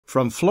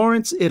From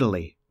Florence,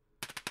 Italy,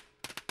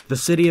 the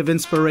city of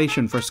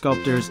inspiration for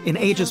sculptors in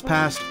ages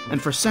past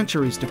and for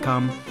centuries to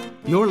come,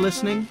 you're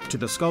listening to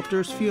The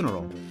Sculptor's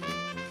Funeral.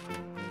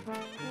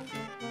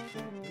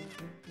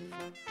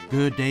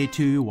 Good day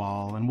to you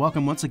all, and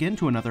welcome once again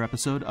to another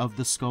episode of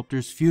The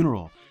Sculptor's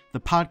Funeral, the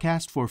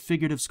podcast for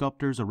figurative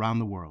sculptors around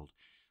the world.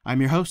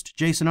 I'm your host,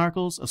 Jason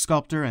Arkles, a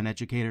sculptor and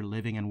educator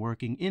living and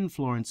working in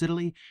Florence,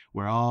 Italy,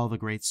 where all the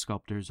great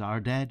sculptors are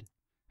dead,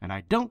 and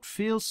I don't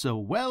feel so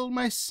well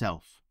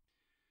myself.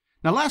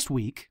 Now, last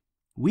week,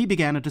 we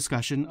began a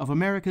discussion of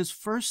America's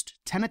first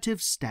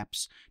tentative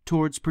steps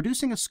towards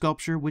producing a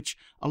sculpture which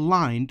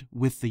aligned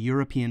with the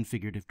European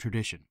figurative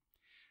tradition.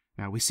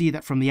 Now, we see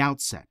that from the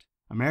outset,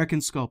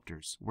 American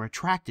sculptors were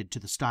attracted to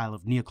the style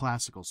of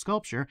neoclassical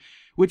sculpture,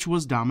 which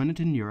was dominant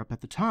in Europe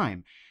at the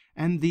time,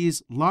 and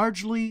these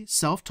largely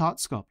self-taught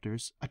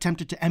sculptors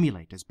attempted to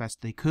emulate as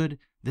best they could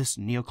this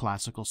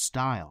neoclassical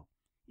style,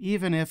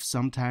 even if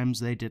sometimes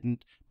they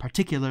didn't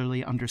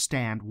particularly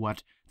understand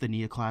what the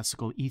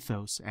neoclassical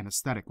ethos and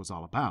aesthetic was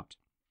all about.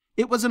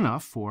 It was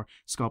enough for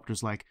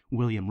sculptors like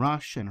William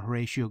Rush and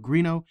Horatio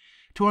Greeno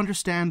to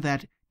understand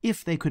that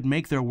if they could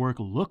make their work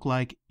look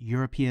like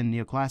European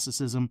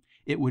neoclassicism,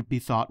 it would be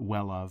thought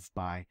well of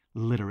by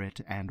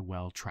literate and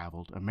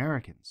well-traveled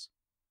Americans.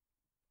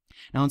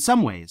 Now, in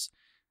some ways,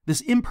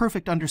 this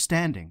imperfect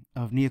understanding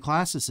of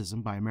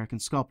neoclassicism by American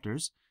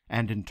sculptors,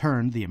 and in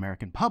turn the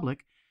American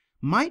public,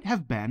 might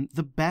have been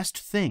the best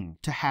thing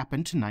to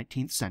happen to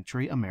 19th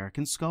century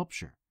American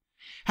sculpture.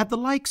 Had the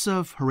likes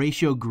of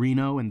Horatio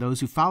Greeno and those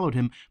who followed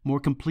him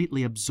more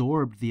completely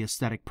absorbed the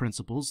aesthetic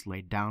principles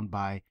laid down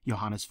by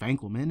Johannes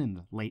Winckelmann in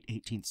the late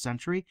 18th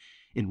century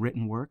in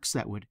written works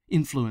that would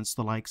influence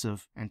the likes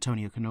of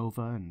Antonio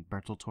Canova and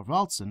Bertel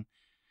Thorvaldsen,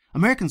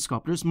 American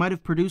sculptors might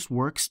have produced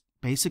works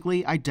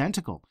basically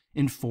identical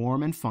in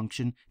form and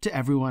function to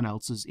everyone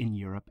else's in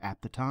Europe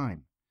at the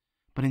time.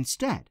 But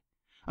instead,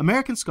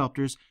 American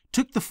sculptors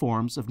took the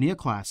forms of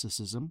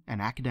neoclassicism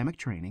and academic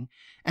training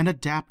and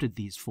adapted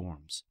these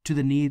forms to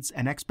the needs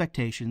and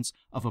expectations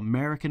of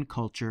American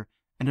culture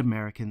and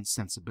American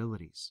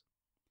sensibilities.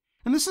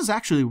 And this is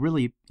actually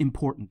really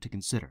important to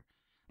consider.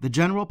 The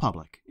general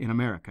public in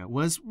America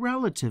was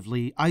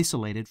relatively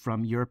isolated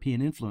from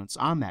European influence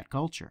on that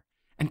culture,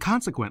 and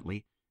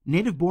consequently,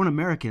 native-born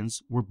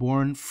Americans were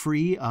born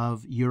free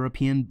of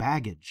European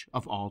baggage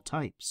of all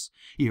types.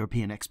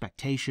 European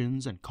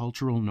expectations and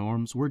cultural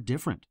norms were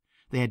different.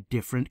 They had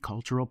different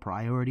cultural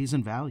priorities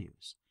and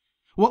values.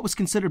 What was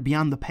considered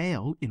beyond the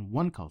pale in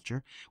one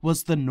culture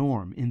was the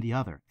norm in the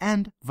other,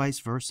 and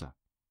vice versa.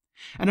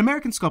 And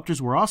American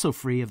sculptors were also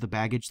free of the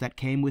baggage that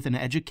came with an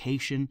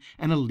education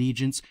and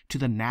allegiance to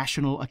the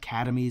national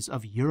academies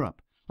of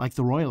Europe, like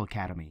the Royal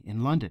Academy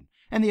in London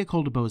and the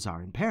École des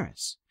Beaux-Arts in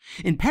Paris.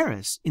 In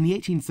Paris, in the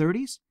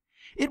 1830s,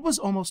 it was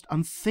almost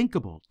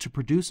unthinkable to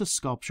produce a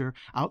sculpture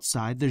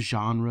outside the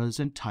genres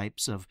and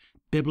types of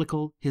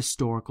biblical,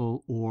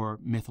 historical, or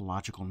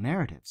mythological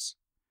narratives.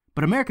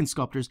 But American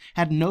sculptors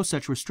had no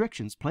such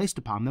restrictions placed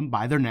upon them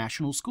by their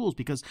national schools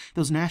because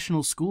those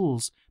national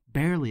schools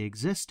barely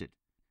existed.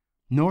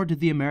 Nor did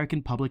the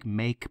American public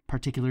make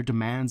particular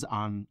demands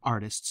on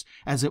artists,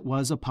 as it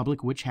was a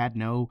public which had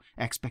no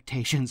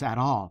expectations at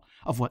all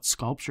of what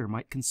sculpture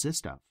might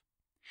consist of.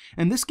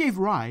 And this gave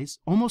rise,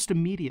 almost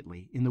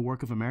immediately in the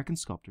work of American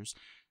sculptors,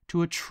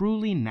 to a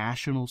truly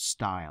national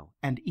style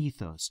and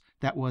ethos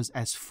that was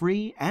as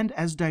free and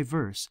as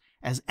diverse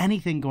as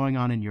anything going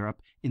on in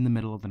Europe in the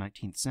middle of the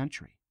 19th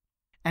century.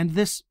 And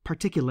this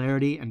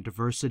particularity and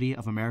diversity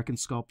of American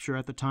sculpture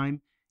at the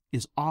time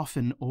is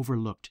often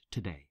overlooked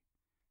today.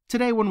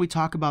 Today, when we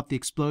talk about the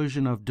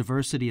explosion of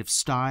diversity of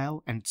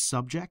style and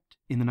subject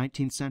in the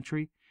 19th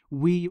century,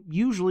 we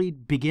usually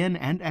begin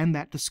and end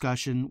that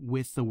discussion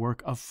with the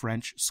work of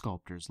French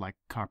sculptors like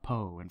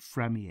Carpeaux and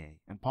Fremier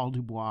and Paul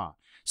Dubois,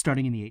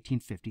 starting in the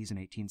 1850s and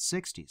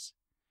 1860s.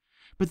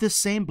 But this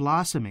same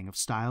blossoming of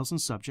styles and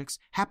subjects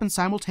happened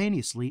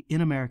simultaneously in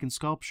American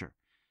sculpture,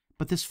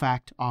 but this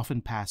fact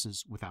often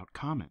passes without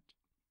comment.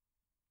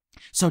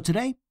 So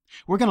today,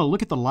 we're going to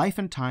look at the life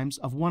and times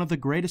of one of the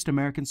greatest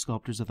American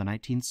sculptors of the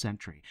 19th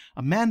century,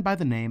 a man by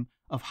the name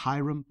of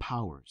Hiram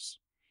Powers.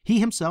 He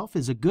himself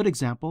is a good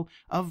example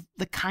of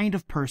the kind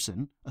of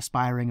person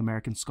aspiring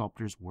American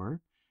sculptors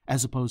were,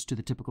 as opposed to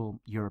the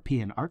typical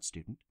European art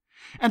student.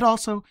 And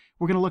also,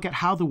 we're going to look at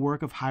how the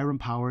work of Hiram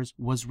Powers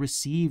was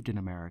received in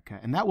America,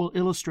 and that will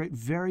illustrate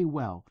very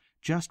well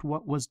just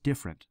what was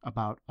different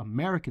about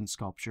American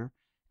sculpture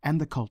and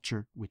the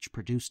culture which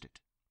produced it.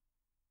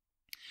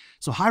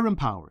 So Hiram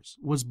Powers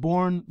was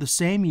born the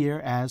same year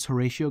as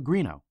Horatio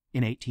Greeno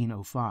in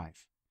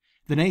 1805.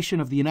 The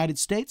nation of the United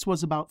States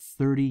was about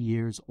 30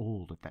 years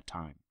old at that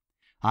time.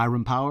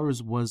 Hiram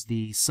Powers was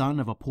the son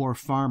of a poor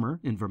farmer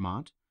in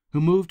Vermont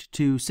who moved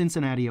to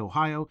Cincinnati,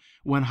 Ohio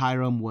when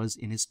Hiram was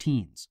in his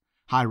teens,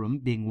 Hiram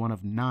being one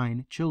of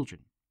 9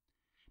 children.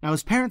 Now,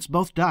 his parents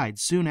both died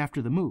soon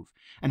after the move,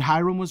 and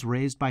Hiram was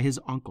raised by his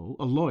uncle,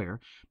 a lawyer,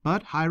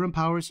 but Hiram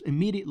Powers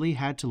immediately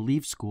had to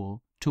leave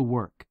school to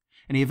work,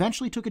 and he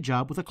eventually took a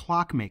job with a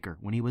clockmaker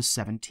when he was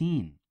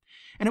 17.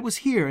 and it was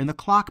here in the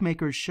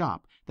clockmaker's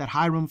shop that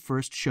Hiram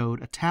first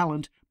showed a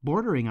talent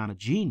bordering on a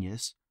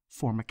genius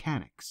for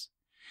mechanics.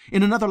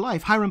 In another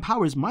life, Hiram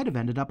Powers might have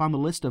ended up on the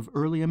list of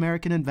early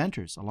American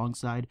inventors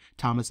alongside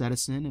Thomas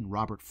Edison and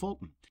Robert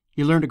Fulton.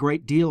 He learned a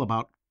great deal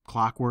about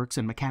clockworks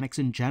and mechanics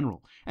in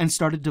general, and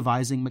started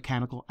devising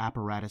mechanical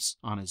apparatus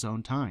on his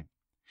own time.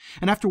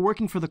 And after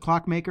working for the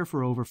clockmaker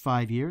for over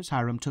 5 years,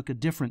 Hiram took a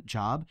different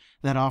job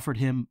that offered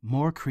him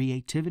more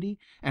creativity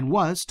and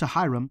was, to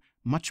Hiram,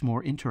 much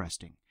more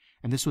interesting.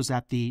 And this was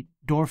at the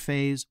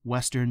Dorfey's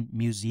Western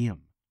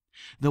Museum.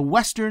 The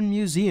Western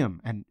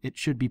Museum, and it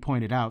should be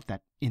pointed out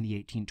that in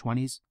the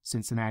 1820s,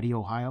 Cincinnati,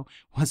 Ohio,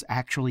 was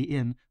actually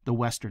in the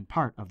western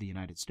part of the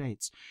United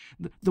States.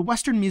 The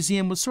Western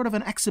Museum was sort of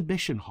an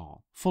exhibition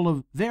hall full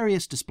of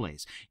various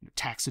displays,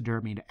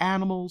 taxidermied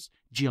animals,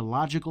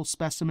 geological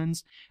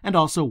specimens, and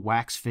also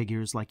wax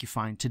figures like you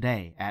find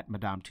today at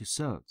Madame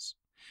Tussauds.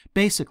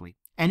 Basically,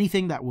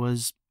 anything that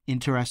was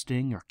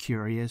interesting or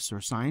curious or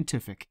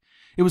scientific.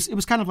 It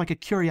was kind of like a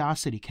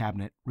curiosity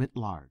cabinet writ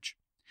large.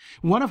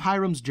 One of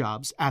Hiram's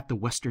jobs at the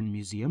Western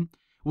Museum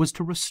was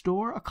to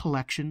restore a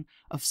collection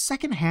of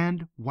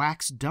second-hand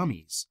wax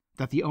dummies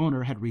that the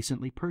owner had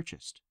recently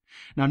purchased.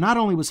 Now, not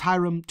only was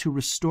Hiram to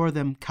restore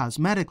them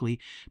cosmetically,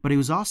 but he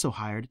was also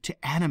hired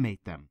to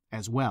animate them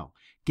as well,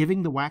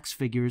 giving the wax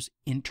figures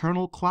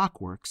internal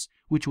clockworks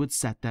which would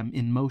set them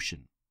in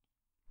motion.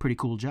 Pretty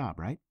cool job,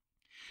 right?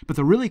 But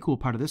the really cool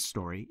part of this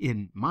story,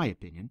 in my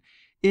opinion,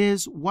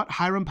 is what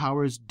Hiram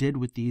Powers did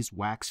with these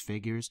wax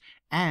figures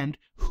and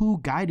who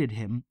guided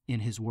him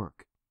in his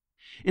work.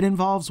 It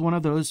involves one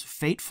of those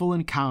fateful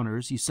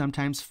encounters you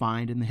sometimes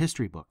find in the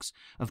history books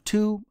of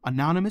two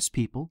anonymous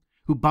people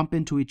who bump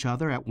into each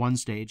other at one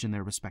stage in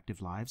their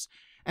respective lives,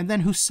 and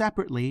then who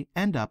separately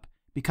end up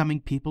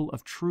becoming people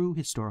of true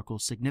historical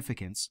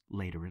significance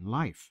later in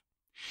life.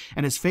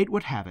 And as fate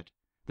would have it,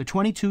 the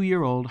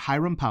 22-year-old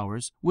Hiram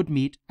Powers would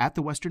meet at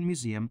the Western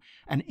Museum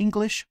an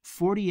English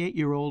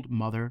 48-year-old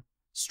mother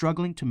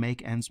struggling to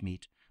make ends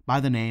meet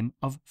by the name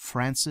of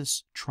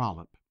Frances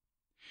Trollope.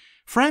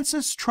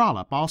 Frances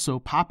Trollope, also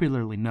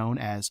popularly known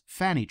as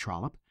Fanny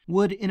Trollope,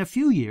 would in a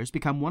few years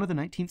become one of the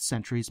 19th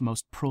century's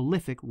most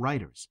prolific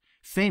writers,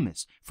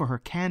 famous for her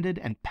candid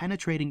and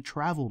penetrating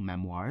travel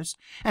memoirs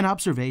and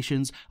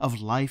observations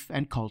of life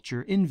and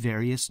culture in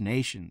various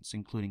nations,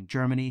 including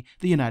Germany,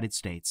 the United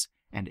States,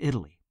 and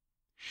Italy.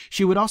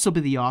 She would also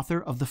be the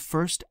author of the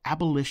first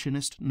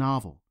abolitionist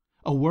novel,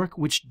 a work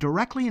which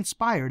directly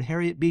inspired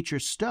Harriet Beecher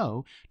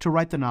Stowe to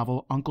write the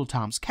novel Uncle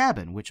Tom's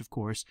Cabin, which, of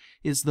course,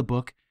 is the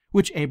book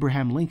which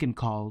Abraham Lincoln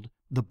called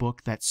the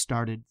book that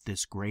started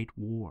this great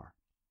war.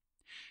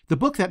 The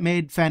book that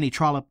made Fanny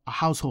Trollope a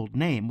household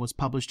name was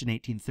published in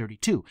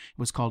 1832. It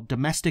was called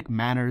Domestic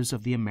Manners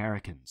of the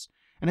Americans,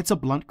 and it's a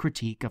blunt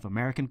critique of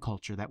American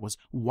culture that was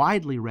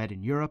widely read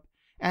in Europe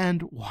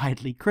and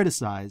widely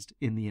criticized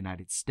in the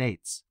United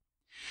States.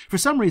 For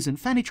some reason,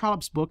 Fanny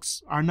Trollope's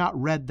books are not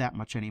read that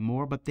much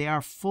anymore, but they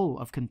are full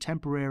of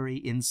contemporary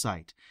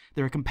insight.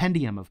 They're a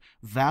compendium of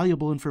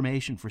valuable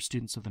information for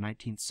students of the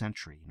 19th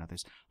century.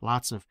 There's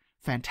lots of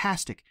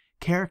fantastic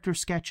character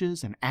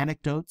sketches and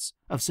anecdotes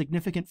of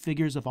significant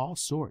figures of all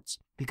sorts,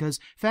 because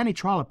Fanny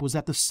Trollope was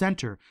at the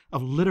center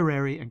of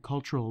literary and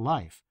cultural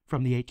life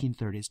from the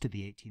 1830s to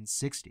the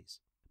 1860s.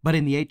 But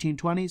in the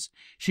 1820s,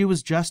 she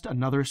was just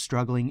another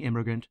struggling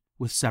immigrant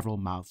with several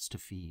mouths to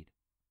feed.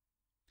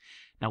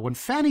 Now, when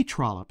Fanny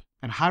Trollope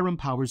and Hiram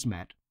Powers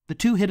met, the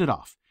two hit it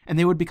off, and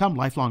they would become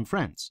lifelong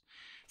friends.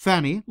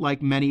 Fanny,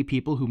 like many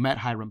people who met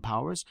Hiram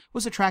Powers,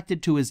 was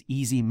attracted to his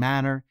easy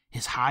manner,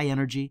 his high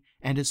energy,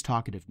 and his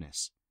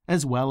talkativeness,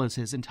 as well as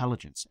his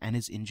intelligence and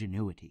his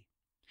ingenuity.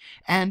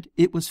 And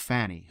it was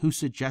Fanny who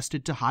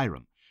suggested to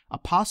Hiram a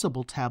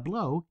possible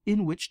tableau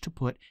in which to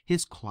put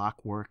his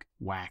clockwork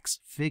wax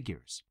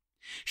figures.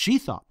 She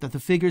thought that the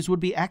figures would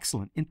be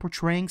excellent in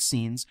portraying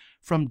scenes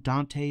from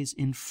Dante's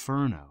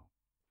Inferno.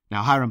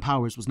 Now, Hiram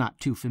Powers was not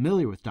too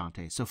familiar with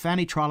Dante, so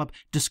Fanny Trollope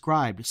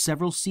described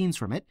several scenes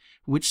from it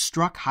which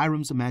struck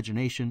Hiram's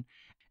imagination,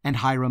 and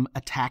Hiram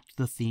attacked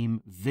the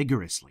theme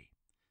vigorously.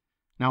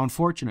 Now,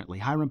 unfortunately,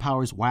 Hiram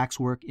Powers'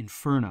 waxwork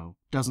Inferno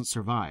doesn't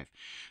survive,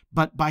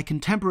 but by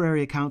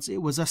contemporary accounts,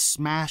 it was a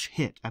smash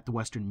hit at the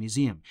Western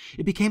Museum.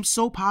 It became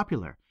so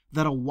popular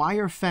that a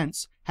wire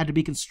fence had to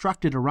be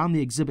constructed around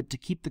the exhibit to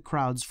keep the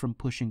crowds from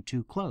pushing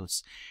too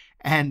close.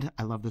 And,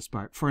 I love this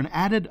part, for an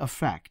added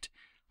effect,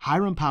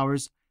 Hiram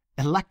Powers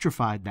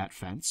electrified that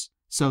fence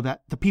so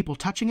that the people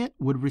touching it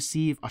would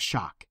receive a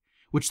shock,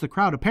 which the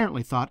crowd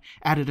apparently thought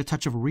added a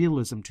touch of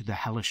realism to the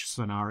hellish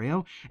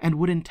scenario and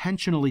would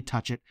intentionally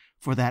touch it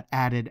for that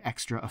added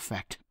extra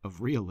effect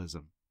of realism.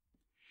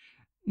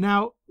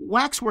 Now,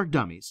 waxwork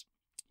dummies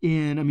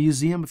in a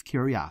museum of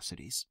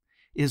curiosities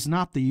is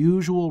not the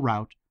usual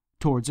route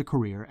towards a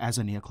career as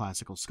a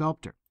neoclassical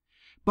sculptor.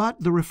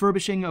 But the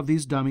refurbishing of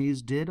these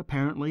dummies did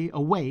apparently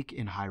awake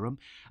in Hiram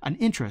an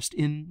interest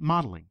in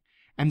modeling.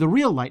 And the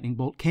real lightning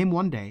bolt came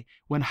one day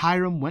when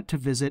Hiram went to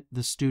visit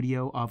the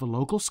studio of a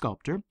local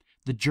sculptor,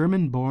 the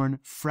German-born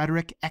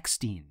Frederick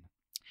Eckstein.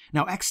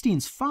 Now,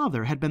 Eckstein's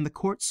father had been the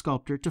court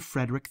sculptor to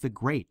Frederick the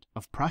Great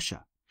of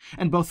Prussia,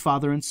 and both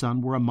father and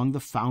son were among the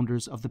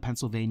founders of the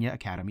Pennsylvania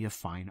Academy of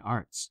Fine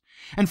Arts.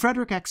 And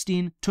Frederick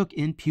Eckstein took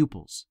in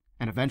pupils,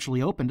 and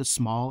eventually opened a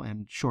small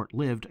and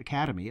short-lived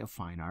Academy of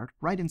Fine Art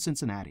right in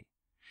Cincinnati.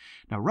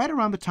 Now, right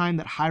around the time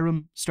that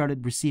Hiram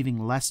started receiving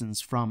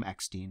lessons from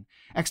Eckstein,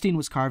 Eckstein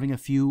was carving a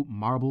few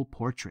marble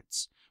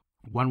portraits.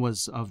 One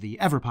was of the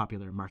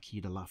ever-popular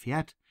Marquis de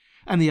Lafayette,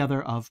 and the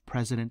other of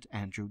President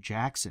Andrew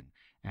Jackson,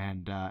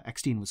 and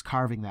Eckstein was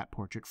carving that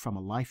portrait from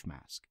a life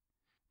mask.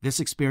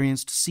 This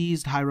experience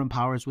seized Hiram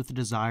Powers with the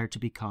desire to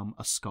become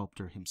a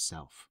sculptor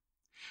himself.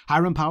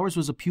 Hiram Powers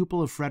was a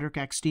pupil of Frederick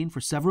Eckstein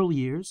for several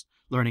years,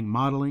 learning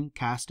modeling,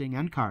 casting,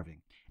 and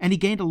carving, and he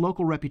gained a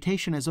local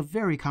reputation as a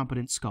very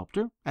competent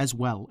sculptor, as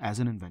well as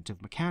an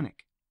inventive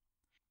mechanic.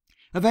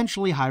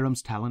 Eventually,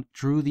 Hiram's talent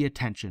drew the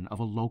attention of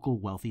a local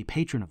wealthy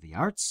patron of the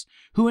arts,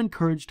 who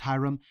encouraged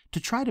Hiram to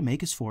try to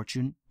make his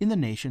fortune in the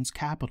nation's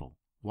capital,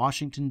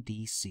 Washington,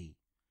 D.C.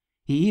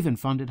 He even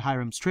funded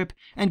Hiram's trip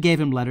and gave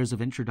him letters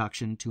of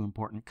introduction to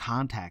important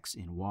contacts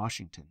in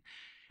Washington.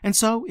 And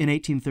so, in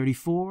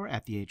 1834,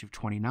 at the age of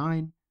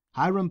 29,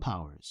 Hiram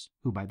Powers,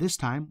 who by this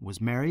time was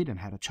married and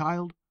had a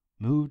child,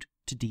 moved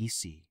to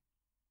D.C.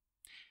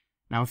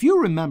 Now, if you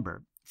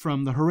remember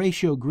from the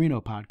Horatio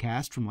Greeno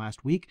podcast from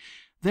last week,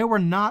 there were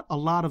not a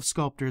lot of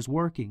sculptors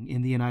working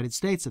in the United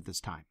States at this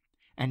time,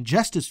 and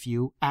just as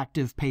few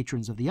active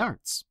patrons of the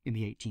arts in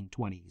the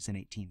 1820s and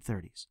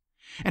 1830s.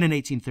 And in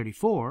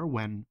 1834,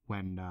 when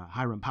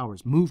Hiram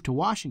Powers moved to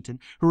Washington,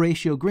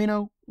 Horatio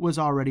Greeno was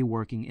already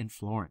working in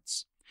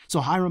Florence.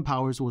 So Hiram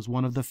Powers was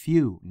one of the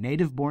few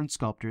native-born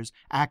sculptors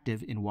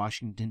active in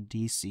Washington,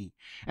 D.C.,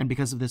 and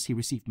because of this he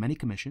received many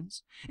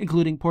commissions,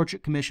 including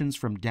portrait commissions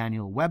from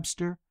Daniel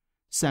Webster,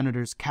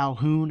 Senators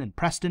Calhoun and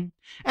Preston,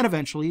 and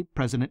eventually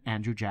President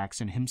Andrew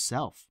Jackson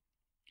himself.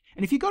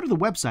 And if you go to the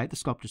website,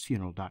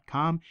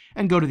 thesculptorsfuneral.com,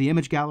 and go to the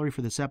image gallery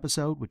for this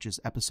episode, which is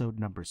episode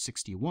number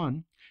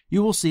 61,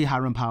 you will see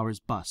Hiram Powers'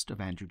 bust of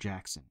Andrew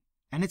Jackson.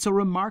 And it's a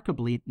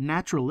remarkably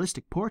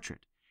naturalistic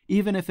portrait,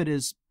 even if it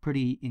is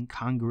pretty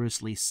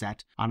incongruously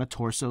set on a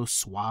torso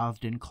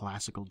swathed in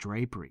classical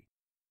drapery.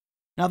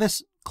 Now,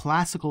 this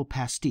classical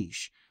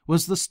pastiche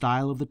was the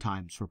style of the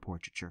times for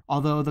portraiture,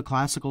 although the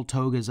classical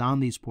togas on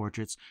these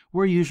portraits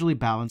were usually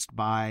balanced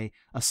by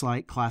a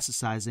slight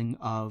classicizing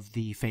of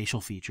the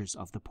facial features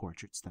of the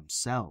portraits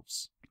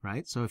themselves,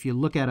 right? So if you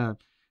look at a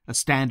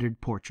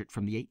standard portrait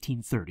from the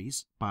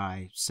 1830s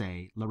by,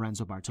 say,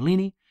 Lorenzo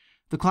Bartolini,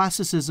 the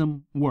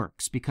classicism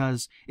works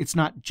because it's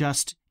not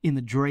just in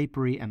the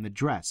drapery and the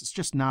dress. It's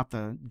just not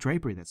the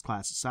drapery that's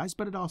classicized,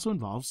 but it also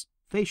involves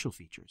facial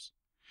features.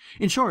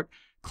 In short,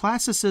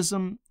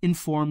 classicism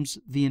informs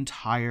the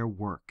entire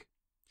work.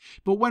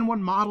 But when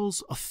one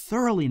models a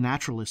thoroughly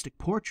naturalistic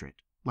portrait,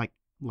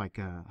 like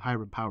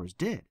Hiram Powers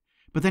did,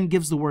 but then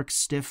gives the work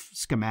stiff,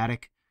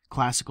 schematic,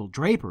 classical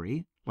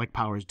drapery, like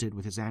Powers did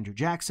with his Andrew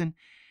Jackson,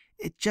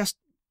 it just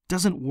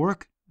doesn't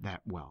work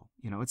that well.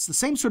 It's the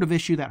same sort of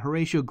issue that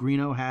Horatio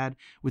Greeno had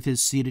with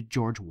his seated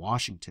George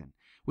Washington,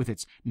 with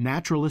its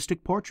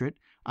naturalistic portrait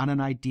on an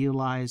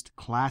idealized,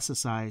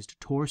 classicized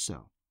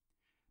torso.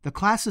 The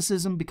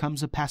classicism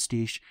becomes a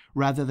pastiche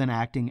rather than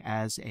acting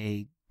as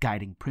a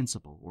guiding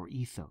principle or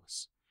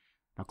ethos.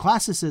 Now,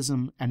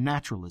 classicism and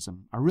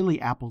naturalism are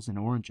really apples and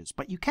oranges,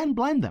 but you can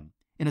blend them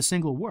in a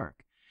single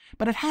work.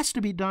 But it has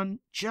to be done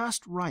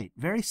just right,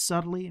 very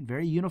subtly and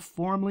very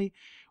uniformly,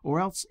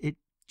 or else it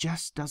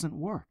just doesn't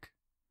work.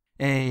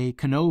 A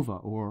Canova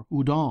or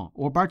Houdon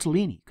or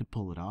Bartolini could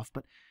pull it off,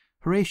 but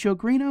Horatio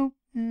Greeno,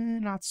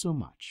 not so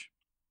much.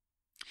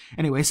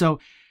 Anyway, so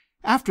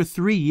after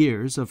 3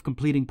 years of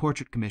completing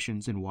portrait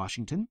commissions in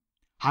Washington,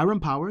 Hiram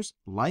Powers,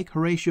 like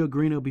Horatio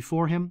Greeno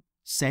before him,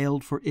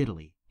 sailed for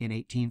Italy in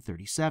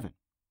 1837.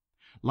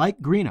 Like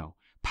Greeno,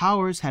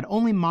 Powers had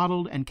only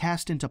modeled and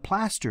cast into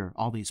plaster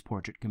all these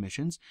portrait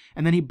commissions,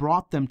 and then he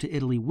brought them to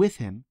Italy with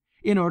him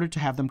in order to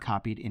have them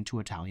copied into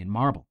Italian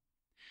marble.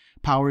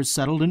 Powers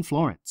settled in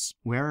Florence,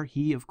 where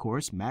he, of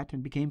course, met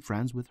and became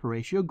friends with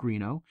Horatio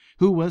Greeno,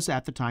 who was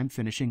at the time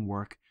finishing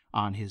work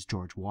on his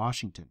George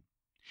Washington.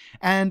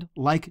 And,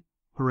 like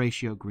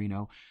Horatio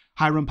Greeno,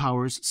 Hiram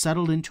Powers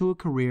settled into a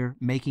career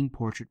making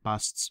portrait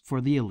busts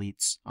for the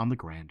elites on the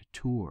Grand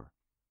Tour.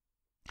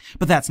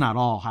 But that's not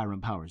all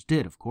Hiram Powers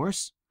did, of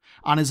course.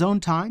 On his own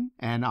time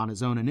and on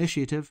his own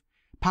initiative,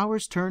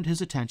 Powers turned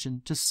his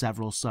attention to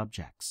several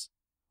subjects.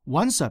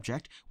 One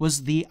subject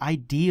was the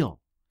ideal,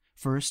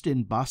 first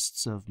in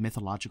busts of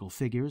mythological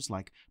figures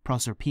like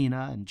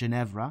Proserpina and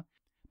Ginevra,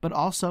 but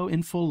also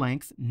in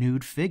full-length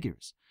nude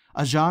figures,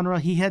 a genre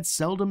he had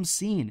seldom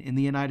seen in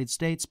the United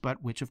States,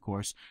 but which, of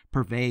course,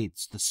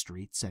 pervades the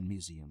streets and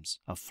museums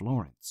of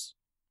Florence.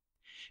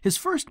 His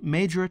first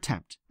major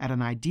attempt at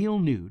an ideal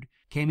nude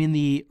came in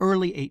the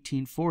early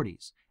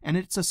 1840s, and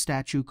it's a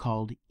statue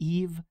called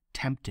Eve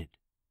Tempted.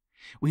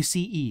 We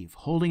see Eve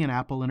holding an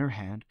apple in her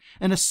hand,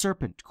 and a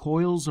serpent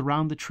coils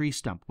around the tree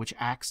stump, which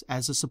acts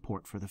as a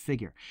support for the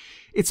figure.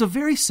 It's a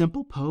very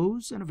simple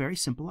pose and a very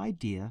simple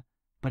idea,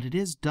 but it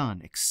is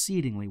done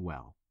exceedingly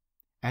well.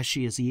 As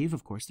she is Eve,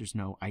 of course, there's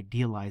no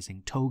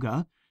idealizing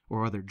toga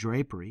or other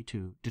drapery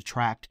to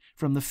detract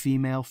from the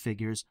female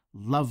figure's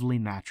lovely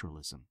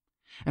naturalism.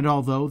 And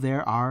although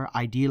there are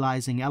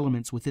idealizing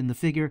elements within the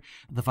figure,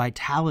 the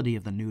vitality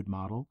of the nude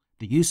model,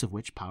 the use of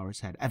which Powers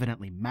had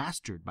evidently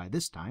mastered by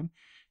this time,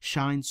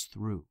 shines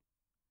through.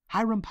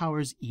 Hiram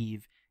Powers'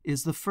 Eve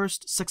is the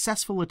first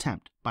successful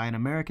attempt by an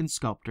American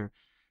sculptor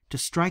to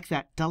strike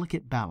that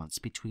delicate balance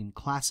between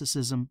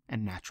classicism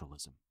and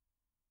naturalism.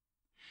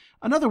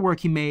 Another work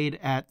he made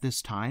at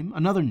this time,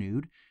 another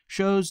nude,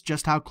 shows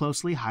just how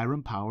closely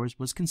Hiram Powers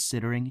was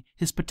considering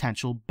his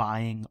potential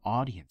buying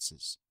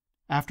audiences.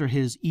 After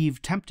his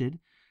Eve Tempted,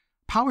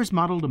 Powers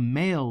modeled a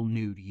male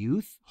nude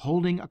youth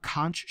holding a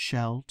conch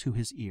shell to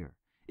his ear.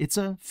 It's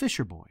a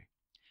fisher boy.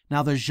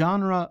 Now, the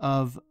genre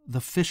of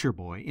the fisher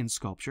boy in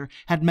sculpture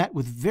had met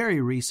with very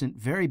recent,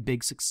 very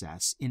big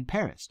success in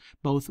Paris,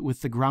 both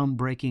with the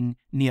groundbreaking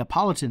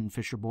Neapolitan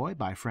fisher boy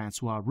by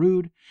Francois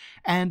Rude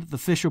and the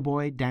fisher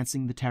boy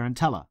dancing the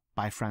tarantella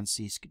by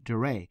Francisque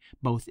Duret,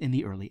 both in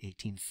the early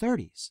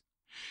 1830s.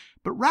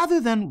 But rather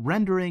than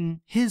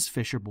rendering his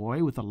fisher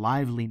boy with a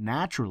lively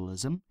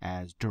naturalism,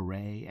 as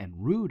Duret and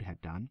Rude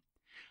had done,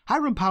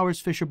 Hiram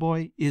Powers' fisher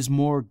boy is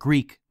more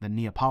Greek than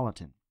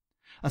Neapolitan.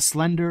 A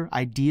slender,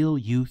 ideal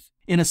youth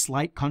in a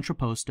slight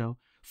contrapposto,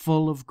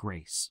 full of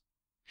grace.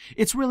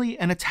 It's really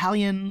an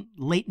Italian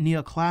late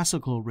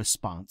neoclassical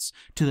response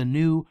to the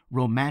new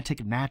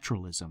romantic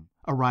naturalism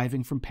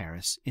arriving from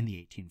Paris in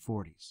the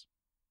 1840s.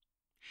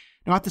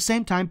 Now, at the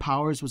same time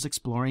Powers was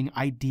exploring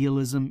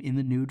idealism in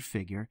the nude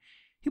figure,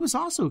 he was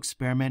also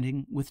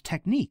experimenting with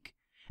technique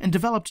and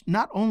developed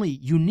not only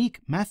unique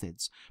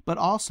methods, but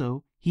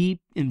also he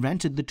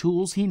invented the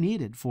tools he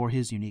needed for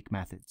his unique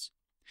methods.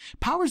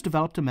 Powers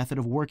developed a method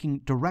of working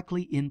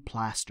directly in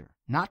plaster,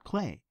 not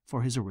clay,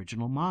 for his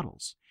original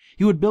models.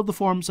 He would build the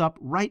forms up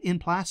right in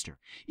plaster,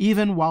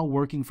 even while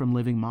working from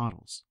living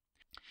models.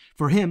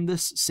 For him,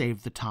 this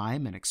saved the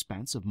time and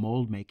expense of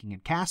mold making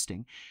and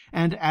casting,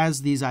 and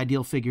as these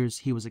ideal figures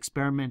he was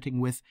experimenting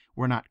with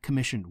were not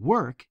commissioned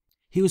work,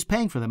 he was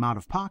paying for them out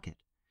of pocket.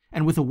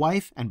 And with a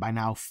wife and by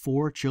now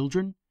 4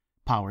 children,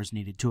 Powers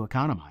needed to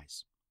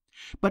economize.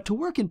 But to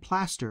work in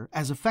plaster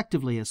as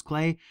effectively as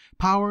clay,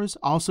 Powers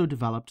also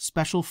developed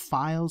special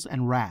files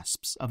and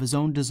rasps of his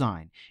own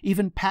design,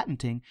 even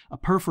patenting a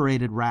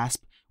perforated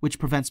rasp which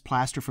prevents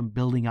plaster from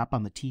building up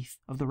on the teeth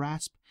of the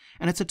rasp,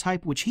 and it's a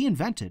type which he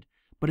invented,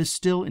 but is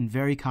still in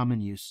very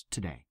common use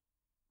today.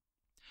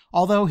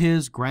 Although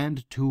his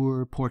Grand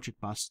Tour portrait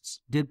busts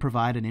did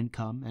provide an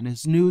income and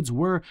his nudes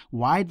were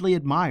widely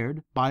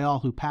admired by all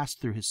who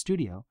passed through his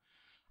studio,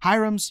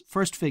 Hiram's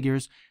first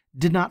figures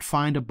did not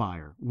find a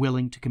buyer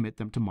willing to commit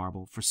them to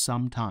marble for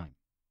some time.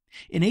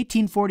 In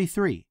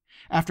 1843,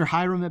 after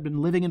Hiram had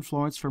been living in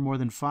Florence for more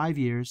than 5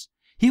 years,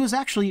 he was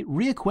actually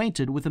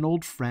reacquainted with an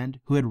old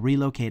friend who had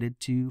relocated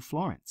to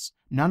Florence,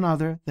 none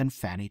other than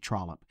Fanny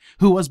Trollope,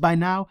 who was by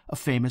now a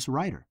famous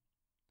writer.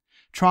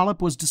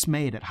 Trollope was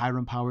dismayed at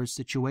Hiram Powers'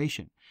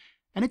 situation,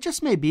 and it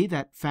just may be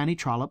that Fanny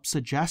Trollope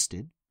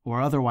suggested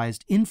or otherwise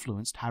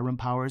influenced Hiram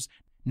Powers'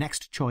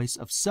 next choice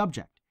of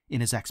subject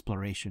in his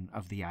exploration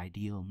of the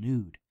ideal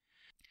nude.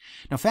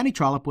 Now, Fanny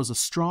Trollope was a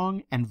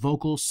strong and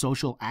vocal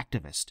social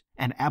activist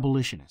and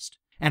abolitionist,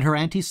 and her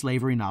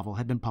anti-slavery novel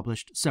had been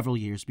published several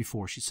years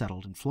before she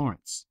settled in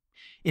Florence.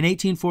 In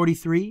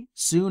 1843,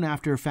 soon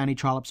after Fanny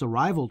Trollope's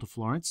arrival to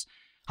Florence,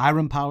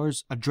 Hiram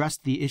Powers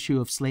addressed the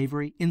issue of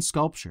slavery in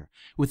sculpture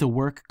with a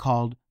work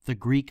called The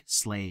Greek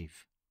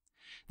Slave.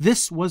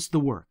 This was the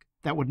work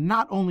that would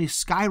not only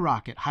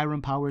skyrocket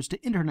Hiram Powers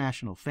to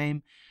international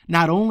fame,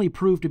 not only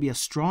prove to be a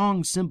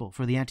strong symbol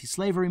for the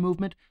anti-slavery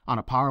movement on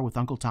a par with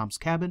Uncle Tom's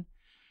Cabin,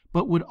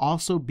 but would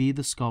also be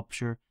the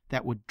sculpture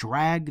that would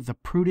drag the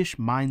prudish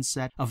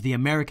mindset of the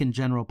American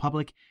general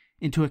public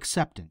into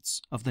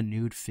acceptance of the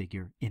nude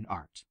figure in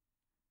art.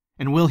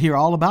 And we'll hear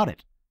all about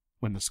it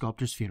when the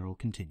sculptor's funeral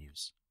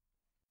continues.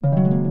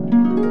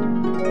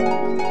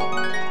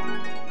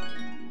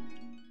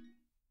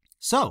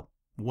 So,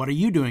 what are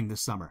you doing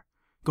this summer?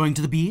 Going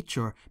to the beach,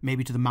 or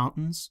maybe to the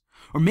mountains?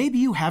 Or maybe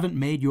you haven't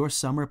made your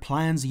summer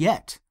plans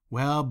yet.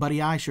 Well, buddy,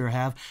 I sure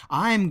have.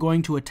 I'm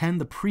going to attend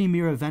the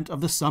premier event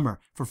of the summer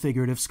for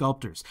figurative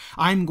sculptors.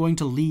 I'm going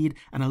to lead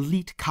an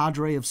elite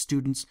cadre of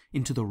students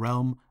into the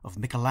realm of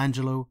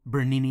Michelangelo,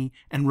 Bernini,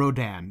 and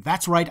Rodin.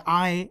 That's right,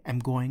 I am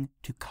going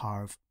to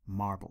carve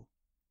marble.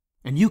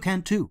 And you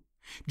can too.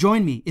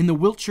 Join me in the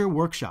Wiltshire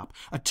Workshop,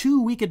 a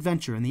 2-week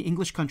adventure in the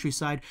English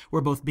countryside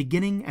where both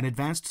beginning and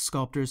advanced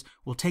sculptors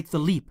will take the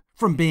leap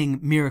from being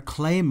mere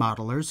clay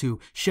modelers who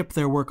ship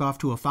their work off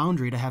to a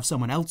foundry to have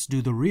someone else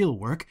do the real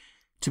work,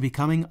 to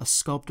becoming a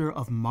sculptor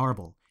of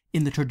marble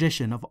in the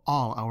tradition of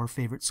all our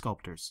favorite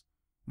sculptors.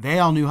 They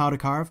all knew how to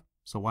carve,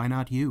 so why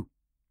not you?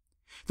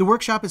 The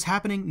workshop is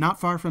happening not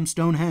far from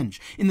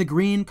Stonehenge, in the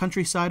green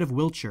countryside of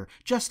Wiltshire,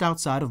 just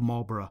outside of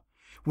Marlborough,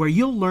 where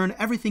you'll learn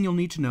everything you'll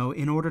need to know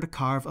in order to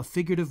carve a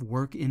figurative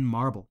work in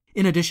marble.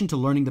 In addition to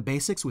learning the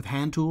basics with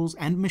hand tools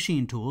and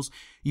machine tools,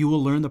 you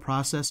will learn the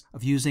process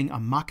of using a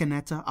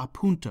macchinetta a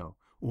punto,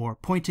 or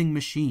pointing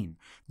machine,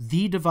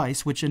 the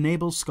device which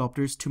enables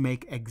sculptors to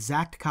make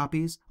exact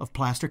copies of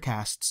plaster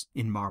casts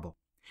in marble.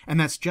 And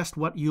that's just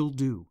what you'll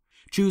do.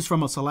 Choose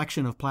from a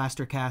selection of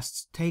plaster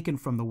casts taken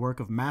from the work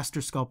of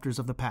master sculptors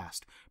of the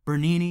past,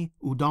 Bernini,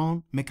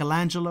 Houdon,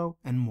 Michelangelo,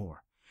 and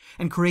more,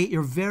 and create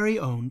your very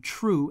own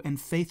true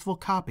and faithful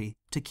copy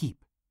to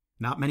keep.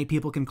 Not many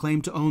people can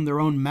claim to own their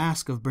own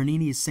mask of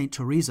Bernini's St.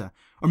 Teresa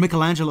or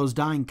Michelangelo's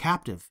Dying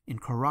Captive in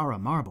Carrara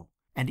marble,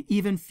 and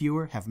even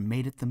fewer have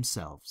made it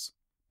themselves.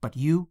 But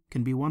you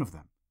can be one of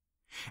them.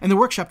 And the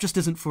workshop just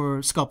isn't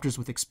for sculptors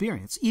with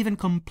experience. Even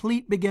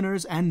complete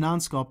beginners and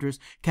non-sculptors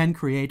can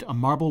create a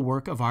marble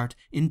work of art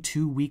in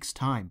 2 weeks'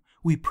 time.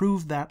 We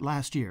proved that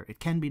last year.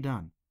 It can be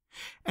done.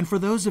 And for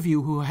those of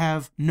you who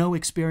have no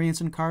experience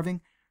in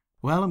carving,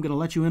 well, I'm going to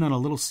let you in on a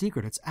little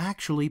secret. It's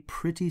actually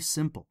pretty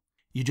simple.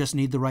 You just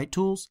need the right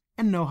tools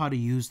and know how to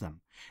use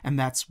them. And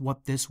that's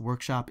what this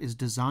workshop is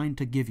designed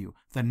to give you,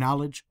 the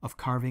knowledge of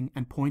carving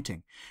and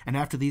pointing. And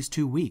after these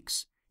 2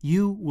 weeks,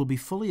 you will be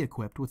fully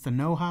equipped with the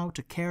know-how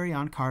to carry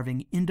on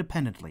carving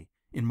independently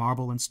in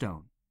marble and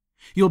stone.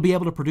 You'll be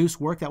able to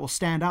produce work that will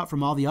stand out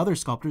from all the other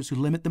sculptors who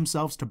limit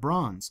themselves to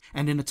bronze.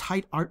 And in a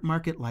tight art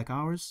market like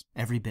ours,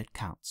 every bit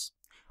counts.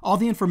 All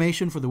the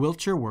information for the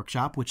Wiltshire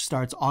Workshop, which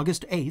starts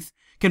August 8th,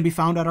 can be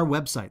found at our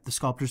website,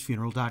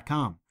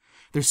 thesculptorsfuneral.com.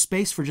 There's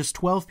space for just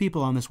 12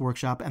 people on this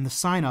workshop, and the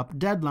sign-up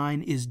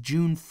deadline is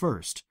June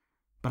 1st.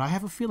 But I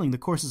have a feeling the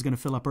course is going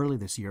to fill up early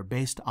this year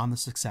based on the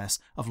success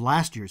of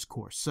last year's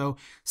course. So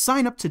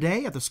sign up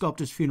today at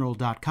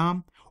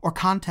thesculptorsfuneral.com or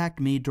contact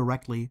me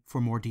directly for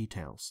more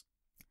details.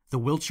 The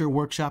Wiltshire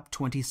Workshop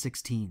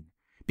 2016.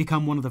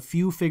 Become one of the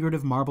few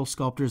figurative marble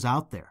sculptors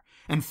out there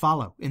and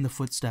follow in the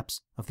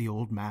footsteps of the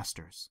old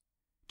masters.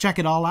 Check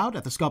it all out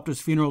at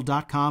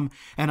thesculptorsfuneral.com,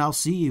 and I'll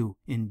see you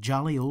in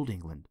jolly old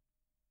England.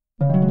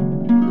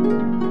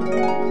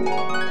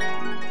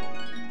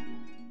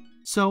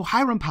 So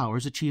Hiram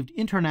Powers achieved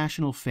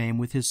international fame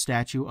with his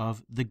statue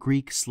of the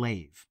Greek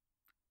slave.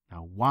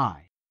 Now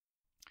why?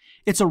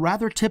 It's a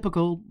rather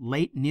typical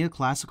late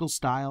neoclassical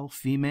style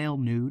female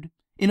nude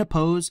in a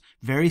pose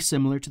very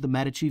similar to the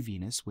Medici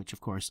Venus, which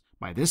of course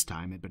by this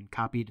time had been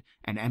copied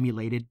and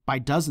emulated by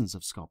dozens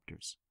of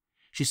sculptors.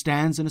 She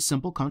stands in a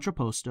simple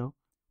contrapposto,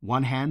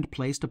 one hand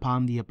placed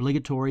upon the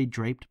obligatory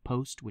draped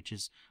post, which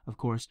is of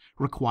course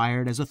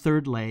required as a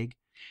third leg,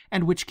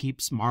 and which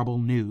keeps marble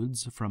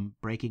nudes from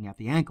breaking at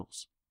the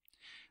ankles.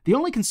 The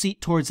only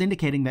conceit towards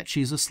indicating that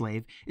she's a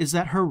slave is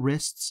that her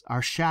wrists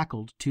are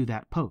shackled to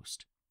that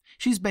post.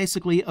 She's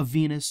basically a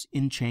Venus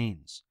in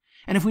chains.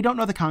 And if we don't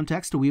know the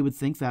context, we would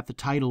think that the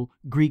title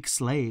Greek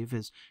slave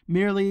is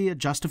merely a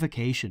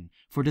justification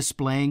for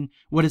displaying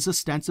what is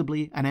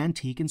ostensibly an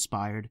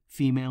antique-inspired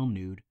female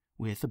nude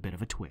with a bit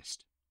of a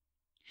twist.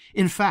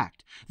 In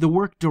fact, the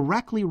work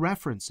directly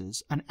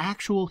references an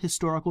actual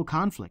historical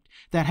conflict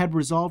that had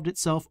resolved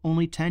itself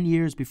only 10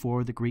 years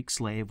before the Greek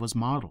slave was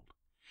modeled.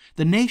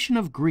 The nation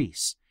of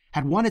Greece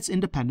had won its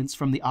independence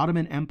from the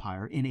Ottoman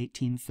Empire in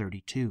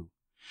 1832.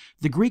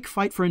 The Greek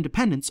fight for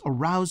independence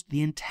aroused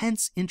the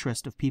intense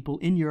interest of people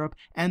in Europe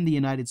and the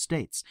United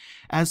States,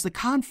 as the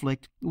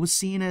conflict was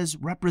seen as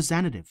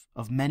representative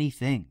of many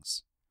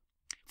things.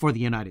 For the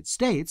United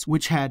States,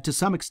 which had to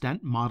some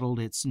extent modeled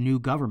its new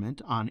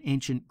government on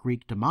ancient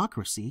Greek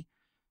democracy,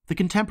 the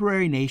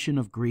contemporary nation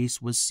of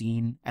Greece was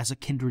seen as a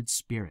kindred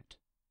spirit.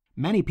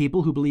 Many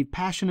people who believed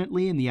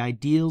passionately in the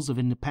ideals of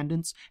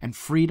independence and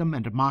freedom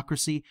and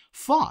democracy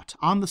fought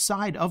on the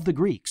side of the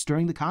Greeks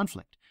during the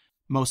conflict,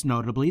 most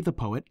notably the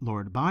poet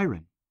Lord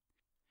Byron.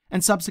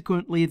 And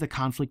subsequently, the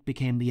conflict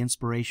became the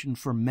inspiration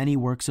for many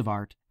works of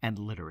art and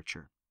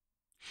literature.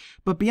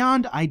 But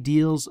beyond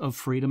ideals of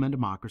freedom and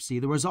democracy,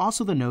 there was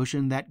also the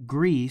notion that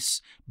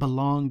Greece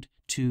belonged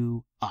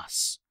to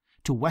us,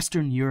 to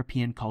Western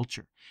European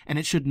culture, and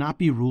it should not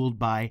be ruled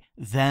by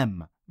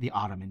them, the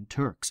Ottoman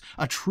Turks,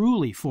 a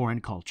truly foreign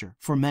culture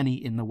for many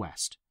in the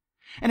West.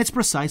 And it's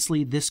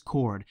precisely this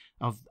chord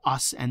of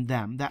us and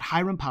them that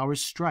Hiram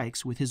Powers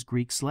strikes with his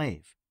Greek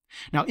slave.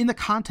 Now, in the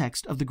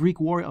context of the Greek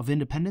War of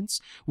Independence,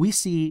 we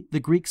see the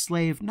Greek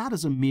slave not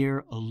as a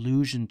mere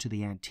allusion to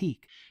the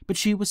antique, but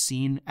she was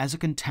seen as a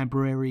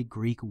contemporary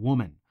Greek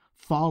woman,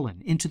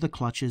 fallen into the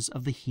clutches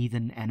of the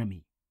heathen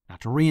enemy. Now,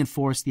 to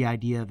reinforce the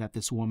idea that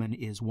this woman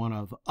is one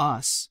of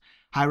us,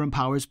 Hiram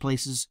Powers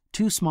places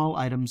two small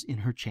items in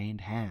her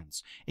chained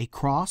hands, a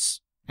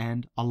cross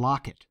and a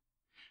locket.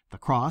 The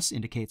cross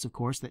indicates, of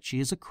course, that she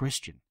is a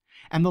Christian,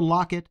 and the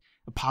locket,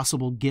 a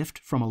possible gift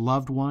from a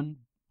loved one,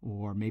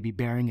 or maybe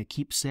bearing a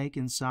keepsake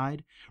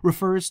inside,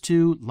 refers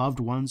to loved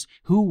ones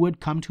who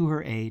would come to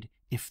her aid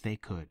if they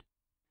could.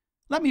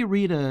 Let me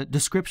read a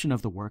description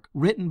of the work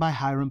written by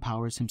Hiram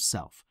Powers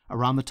himself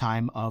around the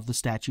time of the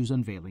statue's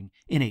unveiling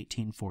in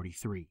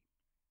 1843.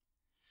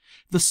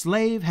 The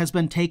slave has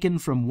been taken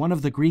from one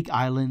of the Greek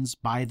islands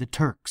by the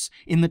Turks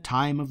in the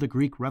time of the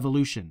Greek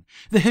Revolution,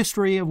 the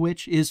history of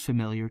which is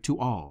familiar to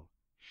all.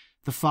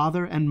 The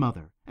father and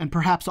mother, and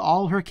perhaps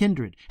all her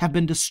kindred, have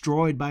been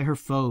destroyed by her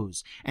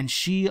foes, and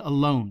she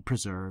alone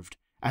preserved,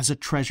 as a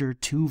treasure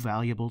too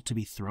valuable to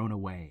be thrown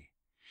away.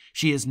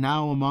 She is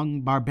now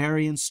among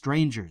barbarian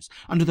strangers,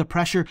 under the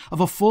pressure of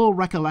a full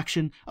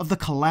recollection of the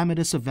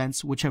calamitous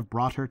events which have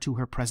brought her to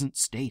her present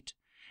state,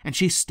 and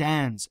she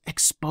stands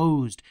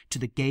exposed to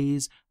the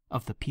gaze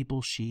of the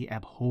people she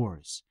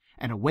abhors,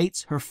 and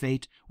awaits her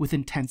fate with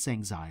intense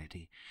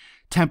anxiety,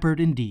 tempered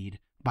indeed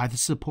by the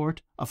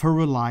support of her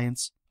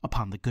reliance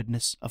upon the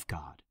goodness of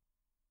God.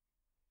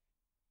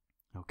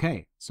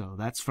 Okay, so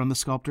that's from the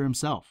sculptor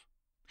himself.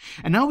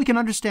 And now we can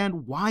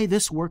understand why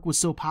this work was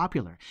so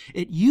popular.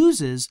 It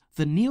uses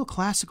the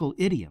neoclassical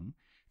idiom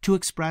to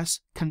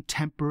express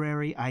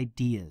contemporary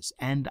ideas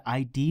and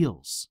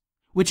ideals,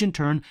 which in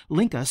turn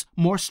link us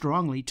more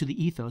strongly to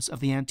the ethos of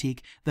the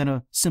antique than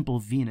a simple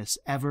Venus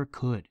ever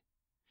could.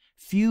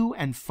 Few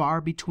and far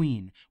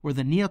between were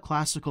the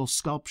neoclassical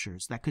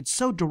sculptures that could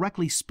so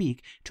directly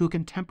speak to a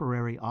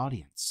contemporary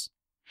audience.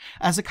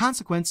 As a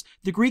consequence,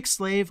 the Greek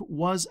slave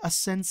was a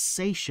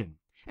sensation,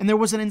 and there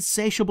was an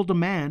insatiable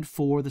demand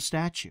for the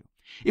statue.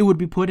 It would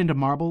be put into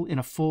marble in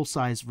a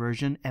full-size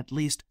version at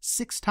least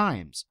 6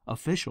 times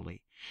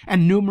officially,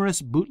 and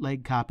numerous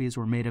bootleg copies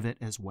were made of it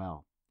as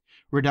well.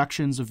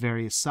 Reductions of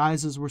various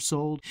sizes were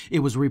sold, it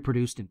was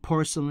reproduced in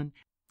porcelain,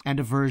 and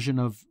a version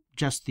of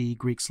just the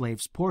Greek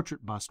slave's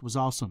portrait bust was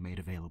also made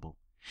available.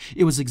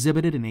 It was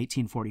exhibited in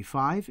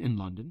 1845 in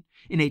London,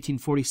 in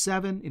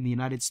 1847 in the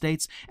United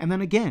States, and then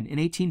again in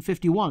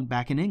 1851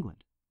 back in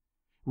England.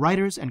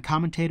 Writers and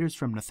commentators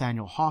from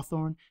Nathaniel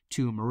Hawthorne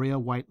to Maria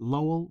White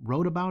Lowell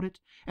wrote about it,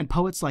 and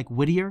poets like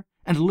Whittier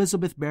and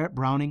Elizabeth Barrett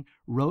Browning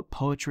wrote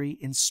poetry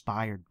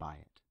inspired by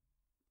it.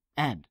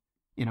 And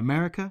in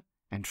America,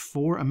 and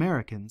for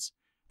Americans,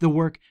 the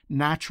work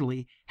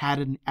naturally had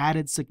an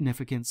added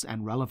significance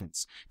and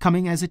relevance,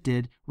 coming as it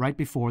did right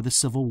before the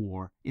Civil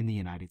War in the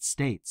United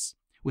States,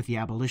 with the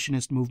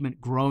abolitionist movement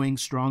growing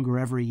stronger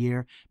every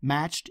year,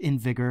 matched in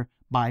vigor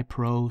by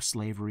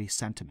pro-slavery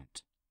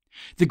sentiment.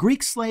 The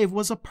Greek slave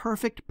was a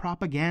perfect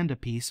propaganda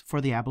piece for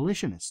the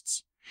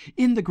abolitionists.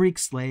 In the Greek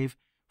slave,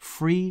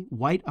 free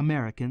white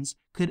Americans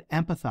could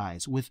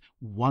empathize with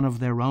one of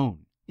their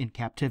own in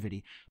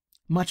captivity,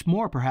 much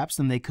more perhaps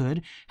than they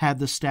could had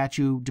the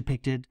statue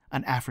depicted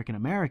an African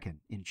American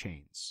in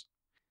chains.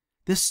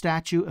 This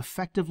statue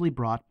effectively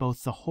brought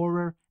both the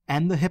horror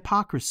and the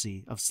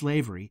hypocrisy of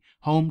slavery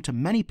home to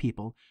many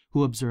people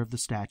who observed the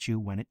statue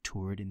when it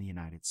toured in the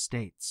United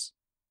States.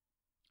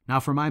 Now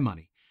for my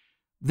money,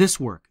 this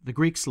work, The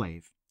Greek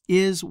Slave,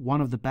 is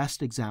one of the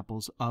best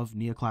examples of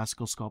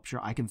neoclassical sculpture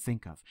I can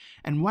think of.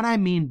 And when I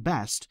mean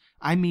best,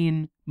 I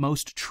mean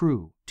most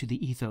true to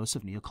the ethos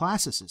of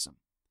neoclassicism.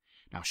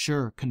 Now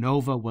sure,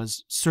 Canova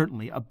was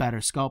certainly a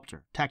better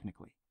sculptor,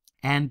 technically,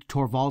 and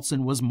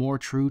Thorvaldsen was more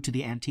true to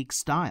the antique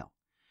style.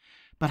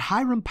 But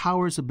Hiram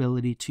Powers'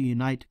 ability to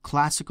unite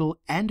classical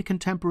and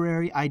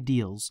contemporary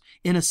ideals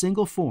in a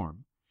single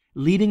form,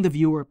 leading the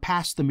viewer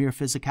past the mere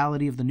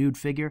physicality of the nude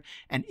figure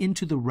and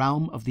into the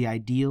realm of the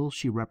ideal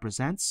she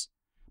represents,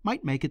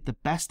 might make it the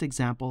best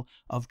example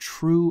of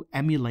true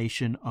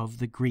emulation of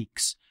the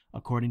Greeks,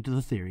 according to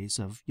the theories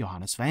of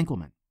Johannes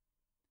Winckelmann.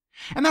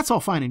 And that's all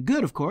fine and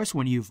good, of course,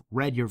 when you've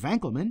read your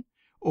Winckelmann,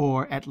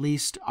 or at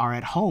least are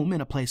at home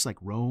in a place like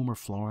Rome or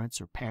Florence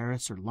or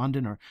Paris or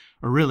London or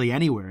really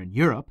anywhere in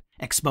Europe,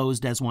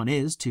 exposed as one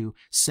is to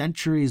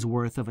centuries'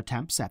 worth of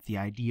attempts at the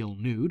ideal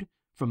nude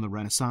from the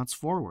Renaissance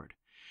forward.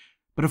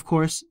 But of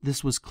course,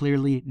 this was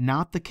clearly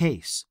not the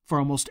case for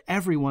almost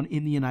everyone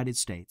in the United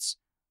States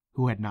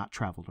who had not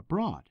traveled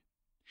abroad.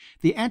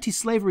 The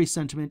anti-slavery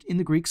sentiment in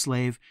the Greek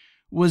slave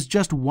was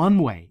just one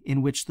way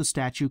in which the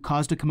statue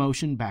caused a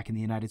commotion back in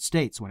the United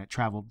States when it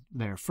traveled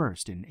there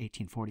first in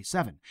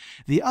 1847.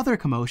 The other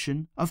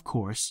commotion, of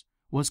course,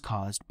 was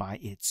caused by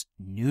its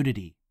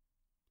nudity.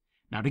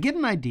 Now, to get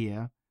an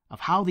idea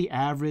of how the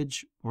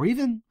average, or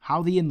even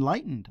how the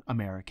enlightened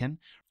American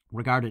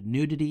regarded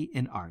nudity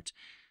in art,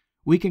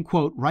 we can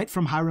quote right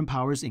from Hiram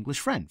Powers' English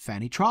friend,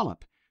 Fanny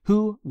Trollope,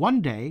 who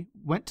one day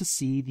went to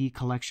see the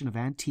collection of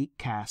antique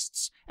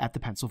casts at the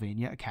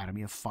Pennsylvania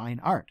Academy of Fine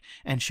Art,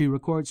 and she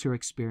records her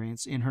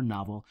experience in her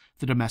novel,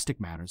 The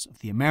Domestic Matters of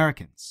the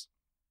Americans.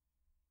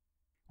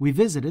 We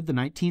visited the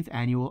 19th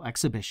annual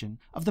exhibition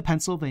of the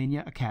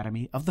Pennsylvania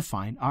Academy of the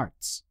Fine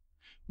Arts.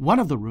 One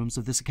of the rooms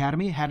of this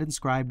academy had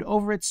inscribed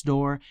over its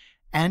door,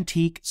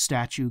 Antique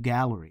Statue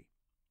Gallery.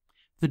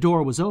 The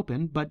door was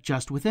open, but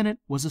just within it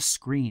was a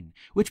screen,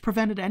 which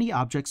prevented any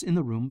objects in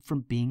the room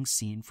from being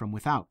seen from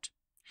without.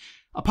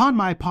 Upon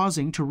my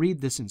pausing to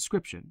read this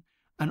inscription,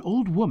 an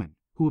old woman,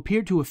 who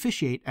appeared to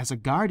officiate as a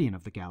guardian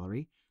of the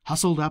gallery,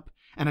 hustled up,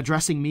 and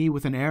addressing me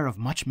with an air of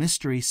much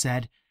mystery,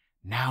 said,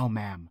 "Now,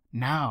 ma'am,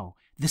 now,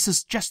 this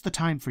is just the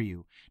time for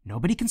you.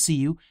 Nobody can see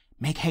you.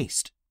 Make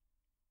haste."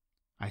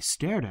 I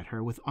stared at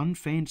her with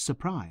unfeigned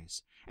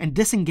surprise, and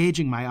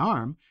disengaging my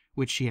arm,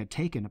 which she had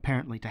taken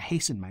apparently to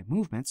hasten my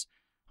movements,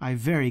 I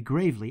very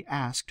gravely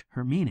asked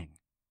her meaning.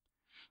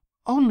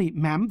 "Only,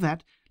 ma'am,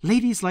 that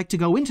ladies like to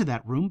go into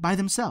that room by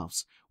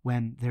themselves,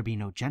 when there be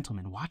no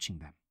gentlemen watching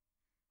them."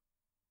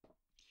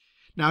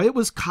 Now, it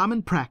was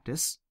common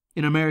practice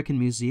in American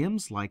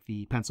museums like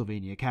the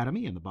Pennsylvania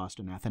Academy and the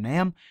Boston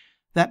Athenaeum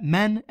that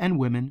men and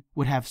women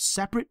would have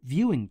separate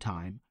viewing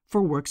time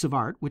for works of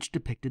art which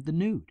depicted the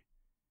nude.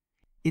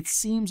 It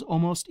seems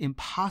almost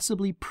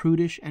impossibly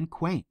prudish and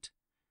quaint,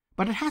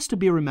 but it has to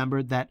be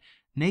remembered that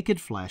naked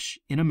flesh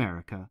in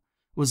America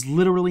was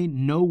literally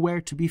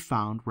nowhere to be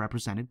found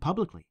represented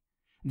publicly.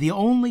 The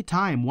only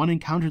time one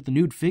encountered the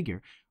nude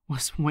figure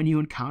was when you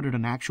encountered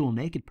an actual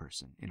naked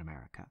person in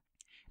America,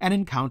 an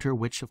encounter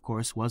which, of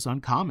course, was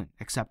uncommon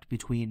except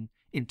between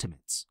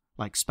intimates,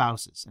 like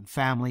spouses and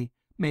family,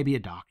 maybe a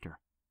doctor.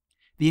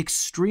 The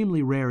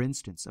extremely rare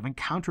instance of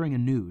encountering a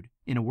nude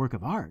in a work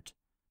of art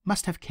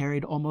must have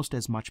carried almost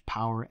as much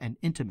power and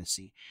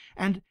intimacy,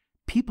 and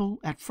people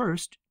at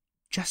first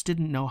just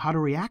didn't know how to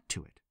react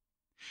to it.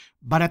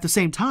 But at the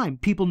same time,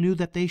 people knew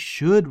that they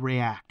should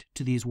react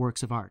to these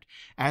works of art,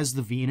 as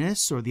the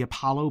Venus or the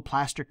Apollo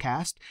plaster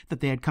cast that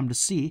they had come to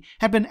see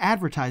had been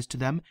advertised to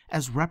them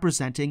as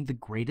representing the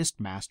greatest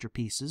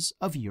masterpieces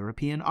of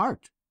European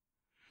art.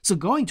 So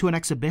going to an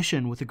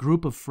exhibition with a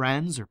group of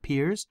friends or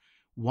peers,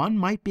 one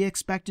might be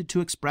expected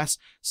to express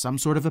some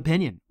sort of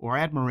opinion or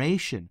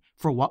admiration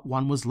for what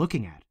one was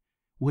looking at,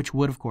 which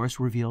would, of course,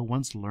 reveal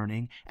one's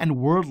learning and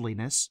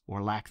worldliness,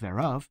 or lack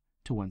thereof,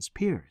 to one's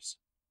peers.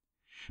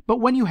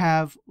 But when you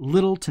have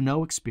little to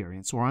no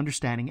experience or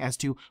understanding as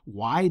to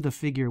why the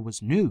figure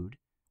was nude,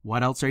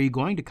 what else are you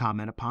going to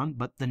comment upon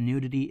but the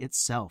nudity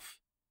itself?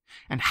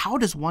 And how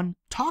does one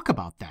talk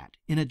about that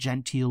in a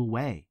genteel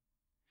way?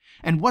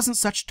 And wasn't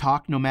such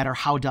talk, no matter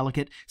how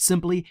delicate,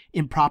 simply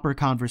improper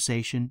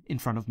conversation in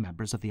front of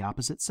members of the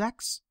opposite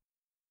sex?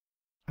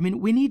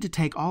 We need to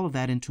take all of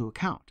that into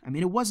account.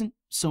 It wasn't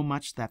so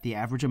much that the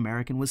average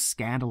American was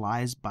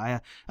scandalized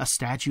by a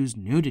statue's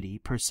nudity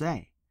per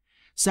se.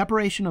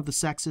 Separation of the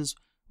sexes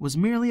was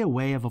merely a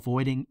way of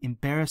avoiding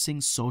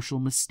embarrassing social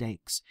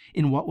mistakes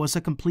in what was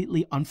a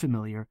completely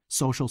unfamiliar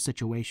social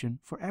situation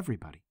for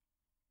everybody.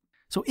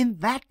 So in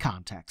that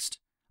context,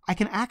 I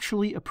can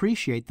actually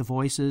appreciate the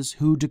voices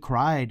who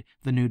decried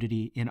the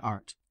nudity in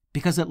art,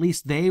 because at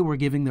least they were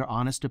giving their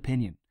honest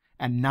opinion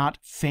and not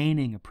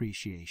feigning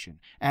appreciation,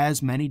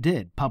 as many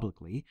did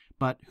publicly,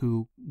 but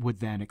who would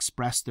then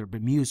express their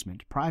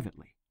bemusement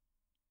privately.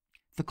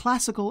 The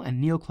classical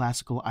and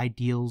neoclassical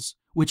ideals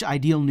which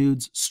ideal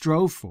nudes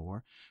strove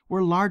for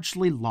were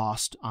largely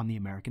lost on the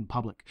American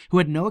public, who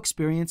had no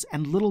experience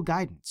and little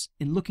guidance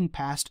in looking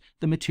past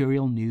the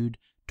material nude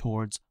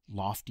towards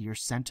loftier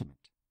sentiment.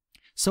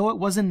 So it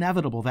was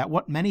inevitable that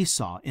what many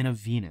saw in a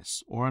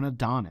Venus or an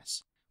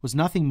Adonis was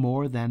nothing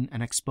more than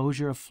an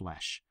exposure of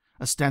flesh,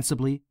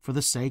 ostensibly for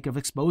the sake of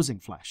exposing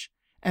flesh,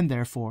 and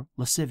therefore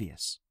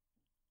lascivious.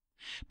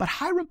 But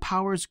Hiram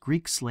Powers'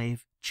 Greek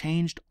slave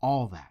changed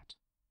all that.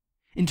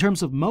 In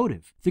terms of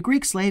motive, the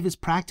Greek slave is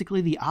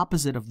practically the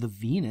opposite of the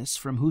Venus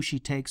from whom she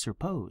takes her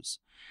pose.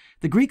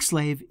 The Greek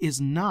slave is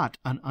not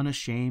an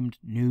unashamed,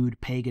 nude,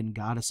 pagan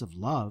goddess of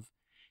love.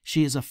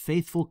 She is a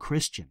faithful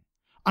Christian,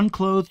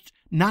 unclothed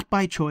not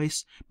by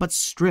choice, but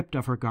stripped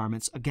of her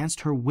garments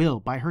against her will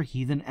by her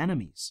heathen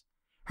enemies.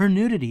 Her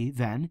nudity,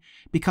 then,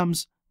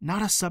 becomes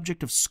not a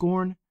subject of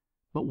scorn,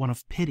 but one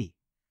of pity.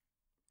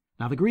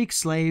 Now, the Greek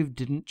slave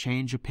didn't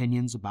change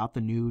opinions about the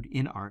nude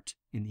in art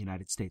in the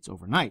United States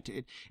overnight.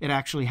 It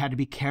actually had to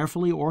be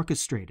carefully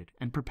orchestrated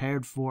and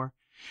prepared for,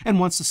 and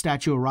once the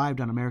statue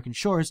arrived on American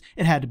shores,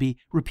 it had to be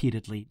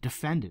repeatedly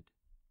defended.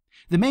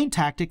 The main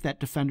tactic that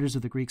defenders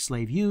of the Greek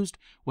slave used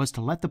was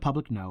to let the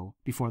public know,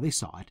 before they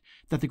saw it,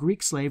 that the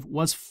Greek slave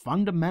was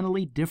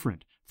fundamentally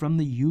different from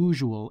the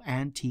usual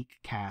antique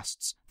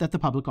casts that the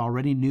public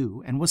already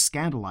knew and was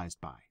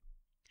scandalized by.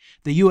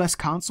 The U.S.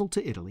 consul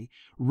to Italy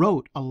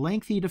wrote a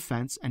lengthy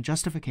defense and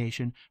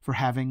justification for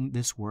having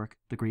this work,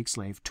 The Greek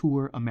Slave,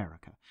 tour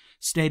America,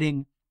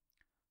 stating,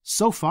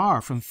 "So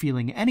far from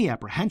feeling any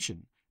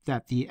apprehension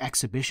that the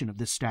exhibition of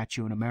this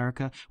statue in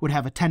America would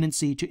have a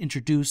tendency to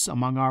introduce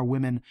among our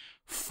women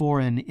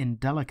foreign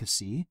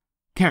indelicacy,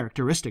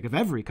 characteristic of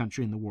every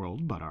country in the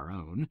world but our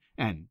own,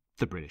 and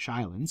the British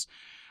Islands,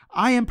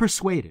 I am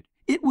persuaded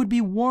it would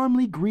be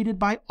warmly greeted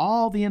by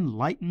all the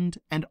enlightened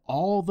and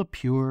all the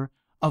pure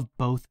of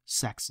both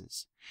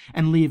sexes,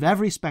 and leave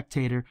every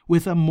spectator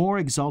with a more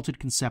exalted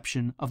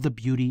conception of the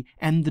beauty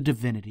and the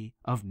divinity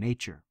of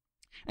nature.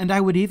 And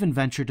I would even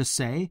venture to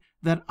say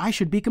that I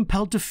should be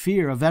compelled to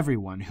fear of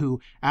everyone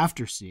who,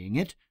 after seeing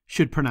it,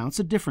 should pronounce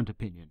a different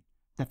opinion,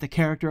 that the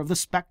character of the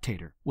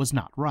spectator was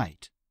not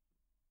right."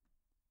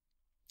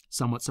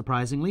 Somewhat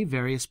surprisingly,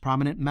 various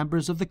prominent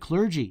members of the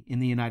clergy in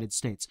the United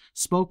States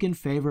spoke in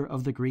favor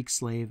of the Greek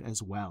slave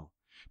as well,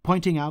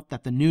 pointing out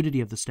that the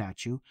nudity of the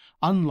statue,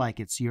 unlike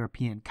its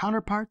European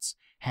counterparts,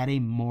 had a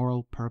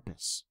moral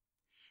purpose.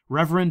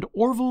 Reverend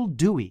Orville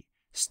Dewey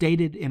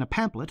stated in a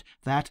pamphlet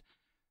that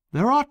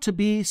there ought to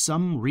be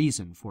some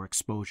reason for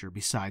exposure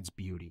besides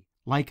beauty,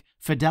 like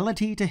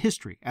fidelity to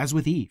history, as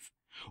with Eve,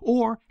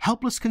 or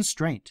helpless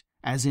constraint,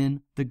 as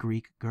in the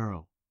Greek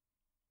girl.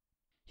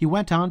 He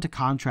went on to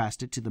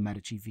contrast it to the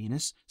Medici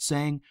Venus,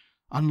 saying,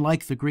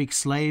 "Unlike the Greek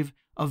slave,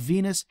 a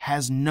Venus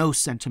has no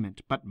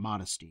sentiment but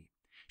modesty.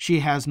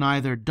 She has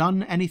neither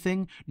done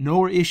anything,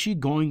 nor is she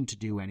going to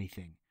do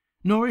anything,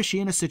 nor is she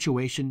in a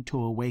situation to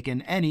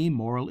awaken any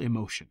moral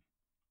emotion.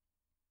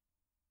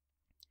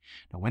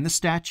 Now, when the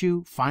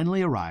statue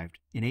finally arrived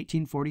in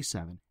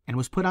 1847 and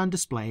was put on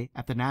display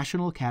at the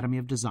National Academy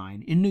of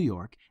Design in New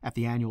York at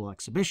the annual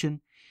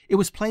exhibition, it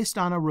was placed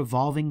on a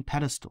revolving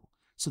pedestal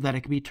so that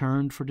it could be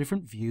turned for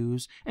different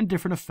views and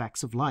different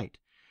effects of light,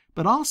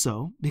 but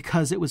also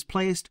because it was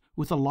placed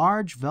with a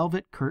large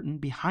velvet curtain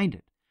behind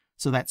it,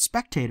 so that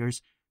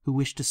spectators who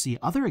wished to see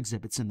other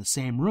exhibits in the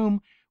same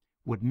room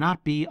would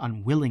not be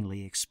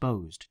unwillingly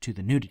exposed to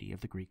the nudity of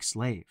the Greek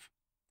slave.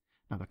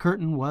 Now, the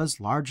curtain was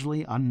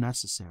largely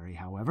unnecessary,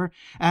 however,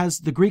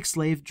 as the Greek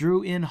slave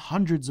drew in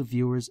hundreds of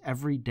viewers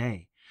every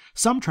day,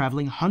 some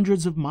traveling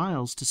hundreds of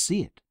miles to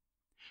see it.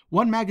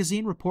 One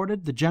magazine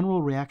reported the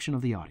general reaction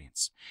of the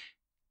audience.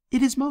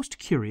 "It is most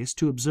curious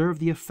to observe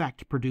the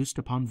effect produced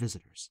upon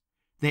visitors.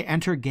 They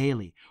enter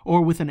gaily,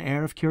 or with an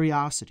air of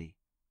curiosity.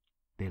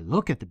 They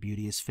look at the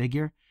beauteous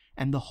figure,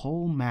 and the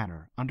whole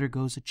manner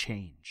undergoes a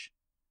change.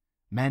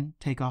 Men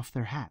take off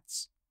their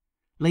hats.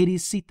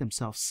 Ladies seat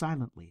themselves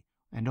silently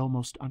and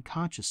almost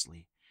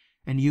unconsciously,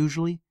 and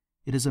usually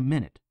it is a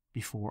minute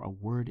before a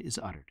word is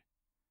uttered.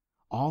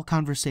 All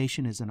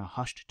conversation is in a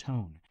hushed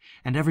tone,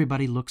 and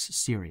everybody looks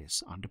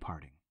serious on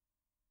departing."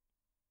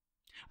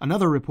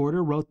 Another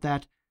reporter wrote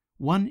that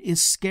one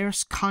is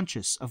scarce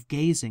conscious of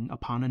gazing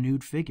upon a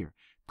nude figure,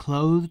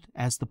 clothed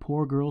as the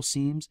poor girl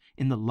seems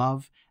in the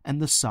love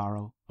and the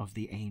sorrow of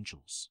the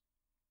angels.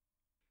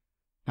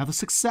 Now, the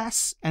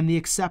success and the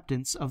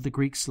acceptance of the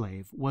Greek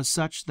slave was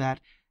such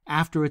that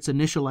after its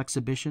initial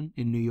exhibition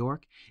in New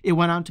York, it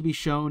went on to be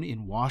shown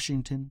in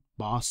Washington,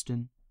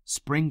 Boston,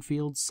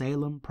 Springfield,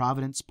 Salem,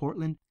 Providence,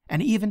 Portland,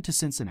 and even to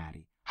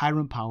Cincinnati,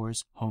 Hiram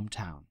Powers'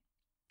 hometown.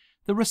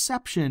 The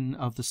reception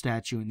of the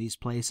statue in these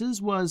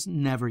places was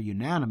never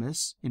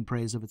unanimous in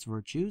praise of its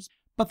virtues,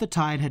 but the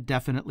tide had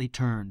definitely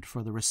turned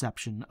for the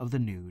reception of the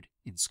nude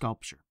in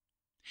sculpture.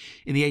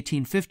 In the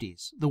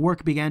 1850s, the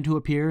work began to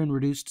appear in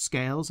reduced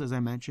scales, as I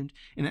mentioned,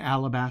 in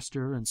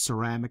alabaster and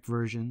ceramic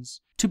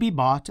versions, to be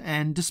bought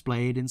and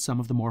displayed in some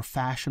of the more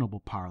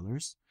fashionable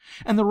parlors,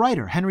 and the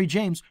writer, Henry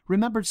James,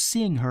 remembered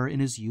seeing her in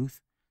his youth,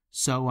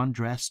 so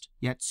undressed,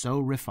 yet so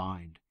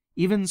refined,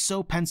 even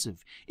so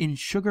pensive, in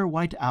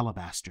sugar-white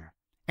alabaster,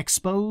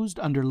 exposed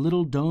under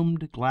little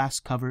domed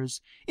glass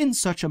covers in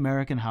such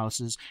American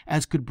houses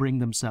as could bring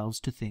themselves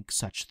to think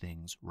such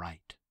things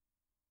right.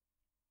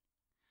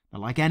 Now,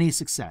 like any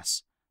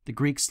success, the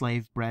Greek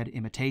slave bred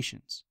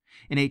imitations.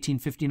 In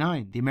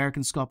 1859, the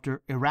American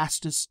sculptor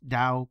Erastus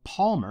Dow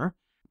Palmer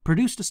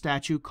produced a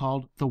statue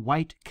called the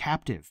White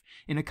Captive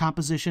in a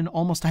composition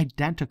almost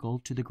identical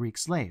to the Greek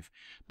slave,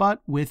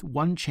 but with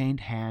one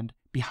chained hand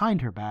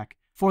behind her back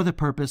for the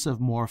purpose of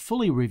more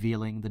fully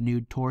revealing the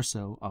nude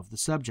torso of the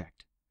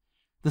subject.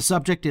 The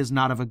subject is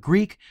not of a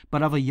Greek,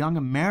 but of a young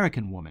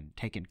American woman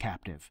taken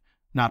captive,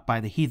 not by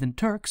the heathen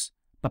Turks,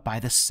 but by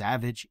the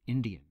savage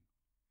Indian.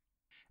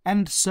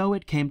 And so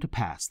it came to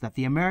pass that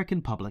the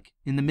American public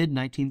in the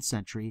mid-19th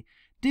century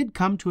did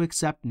come to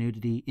accept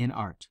nudity in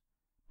art,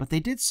 but they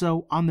did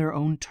so on their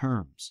own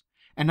terms,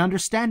 and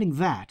understanding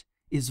that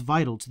is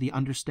vital to the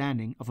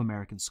understanding of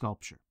American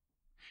sculpture.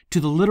 To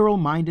the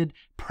literal-minded,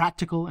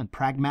 practical, and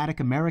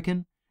pragmatic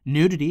American,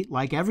 nudity,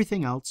 like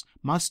everything else,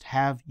 must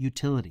have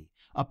utility,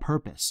 a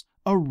purpose,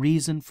 a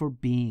reason for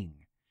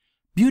being.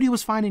 Beauty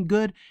was fine and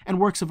good, and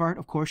works of art,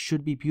 of course,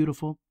 should be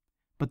beautiful,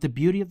 but the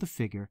beauty of the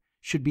figure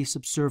should be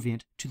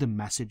subservient to the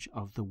message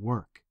of the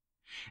work.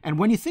 And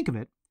when you think of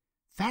it,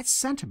 that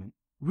sentiment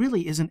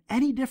really isn't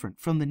any different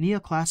from the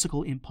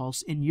neoclassical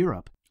impulse in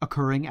Europe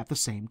occurring at the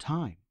same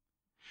time.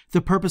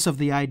 The purpose of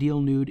the ideal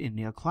nude in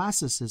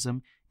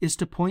neoclassicism is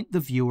to point the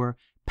viewer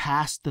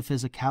past the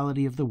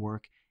physicality of the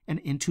work and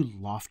into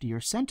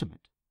loftier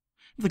sentiment.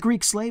 The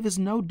Greek slave is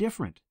no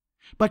different,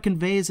 but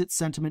conveys its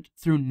sentiment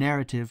through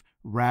narrative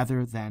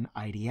rather than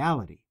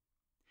ideality.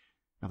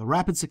 Now, the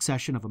rapid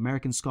succession of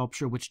American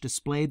sculpture which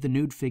displayed the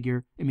nude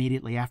figure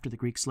immediately after the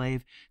Greek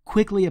slave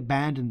quickly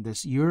abandoned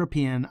this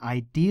European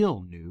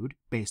ideal nude,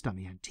 based on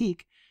the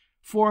antique,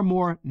 for a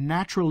more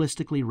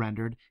naturalistically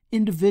rendered,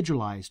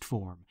 individualized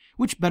form,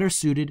 which better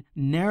suited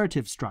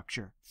narrative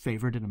structure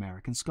favored in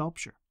American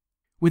sculpture.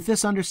 With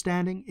this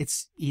understanding,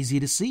 it's easy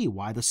to see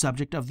why the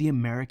subject of the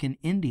American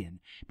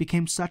Indian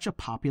became such a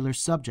popular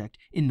subject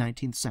in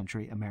 19th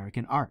century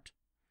American art.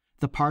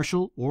 The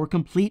partial or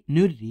complete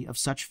nudity of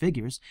such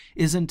figures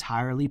is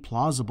entirely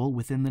plausible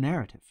within the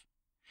narrative.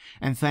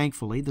 And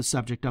thankfully, the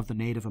subject of the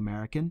Native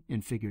American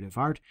in figurative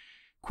art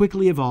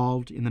quickly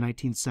evolved in the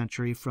 19th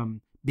century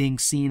from being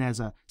seen as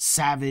a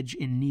savage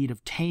in need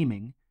of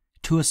taming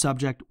to a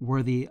subject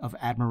worthy of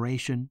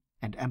admiration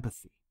and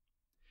empathy.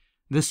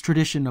 This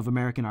tradition of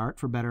American art,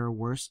 for better or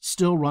worse,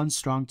 still runs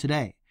strong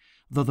today,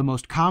 though the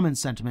most common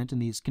sentiment in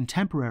these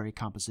contemporary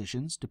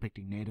compositions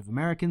depicting Native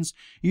Americans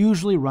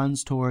usually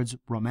runs towards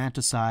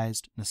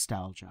romanticized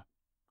nostalgia.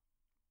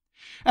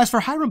 As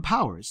for Hiram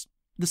Powers,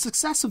 the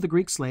success of the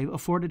Greek slave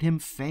afforded him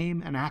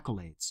fame and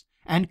accolades,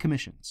 and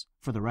commissions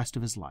for the rest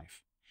of his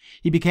life.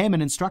 He became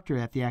an instructor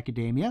at the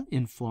Accademia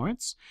in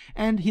Florence,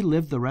 and he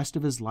lived the rest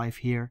of his life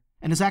here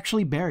and is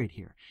actually buried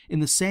here in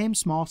the same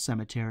small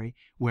cemetery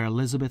where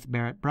Elizabeth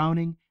Barrett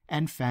Browning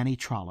and Fanny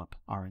Trollope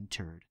are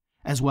interred,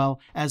 as well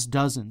as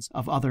dozens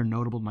of other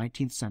notable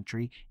 19th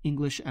century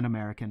English and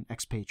American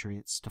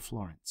expatriates to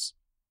Florence.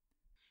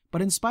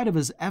 But in spite of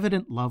his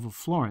evident love of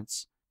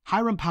Florence,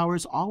 Hiram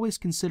Powers always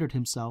considered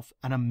himself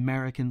an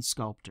American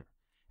sculptor,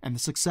 and the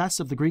success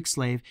of the Greek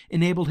slave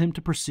enabled him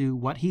to pursue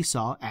what he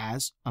saw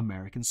as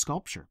American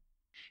sculpture.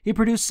 He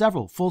produced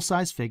several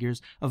full-size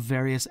figures of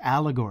various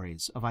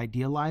allegories of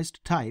idealized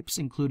types,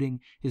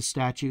 including his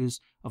statues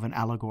of an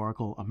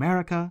allegorical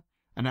America,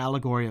 an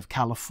allegory of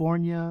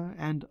California,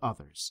 and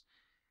others.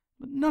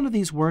 But none of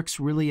these works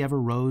really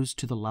ever rose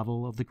to the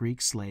level of the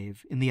Greek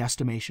slave in the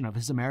estimation of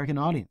his American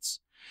audience,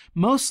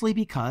 mostly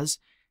because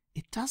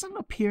it doesn't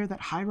appear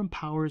that Hiram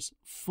Powers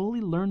fully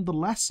learned the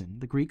lesson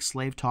the Greek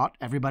slave taught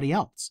everybody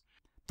else,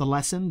 the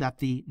lesson that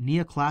the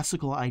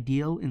neoclassical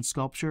ideal in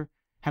sculpture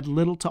had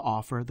little to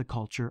offer the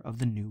culture of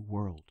the New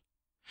World.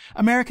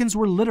 Americans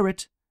were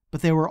literate,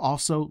 but they were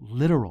also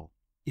literal.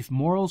 If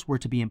morals were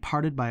to be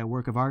imparted by a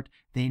work of art,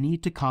 they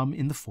need to come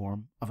in the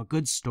form of a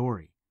good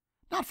story,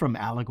 not from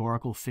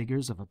allegorical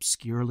figures of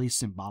obscurely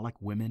symbolic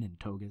women in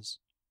togas.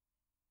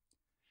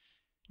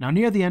 Now,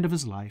 near the end of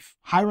his life,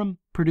 Hiram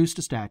produced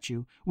a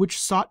statue which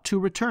sought to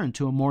return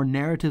to a more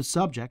narrative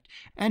subject,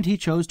 and he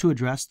chose to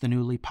address the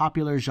newly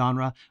popular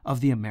genre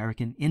of the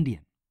American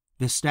Indian.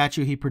 This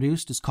statue he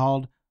produced is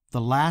called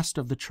The Last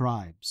of the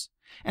Tribes,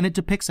 and it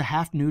depicts a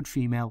half-nude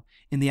female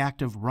in the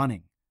act of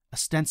running,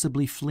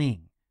 ostensibly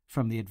fleeing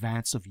from the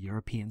advance of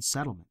European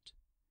settlement.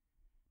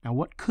 Now,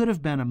 what could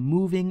have been a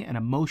moving and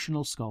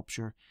emotional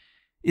sculpture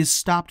is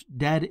stopped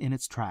dead in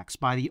its tracks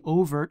by the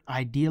overt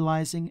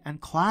idealizing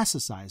and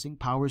classicizing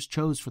Powers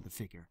chose for the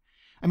figure.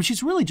 I mean,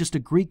 she's really just a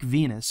Greek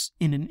Venus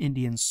in an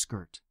Indian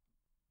skirt.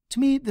 To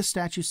me, this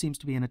statue seems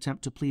to be an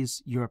attempt to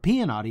please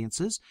European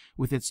audiences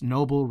with its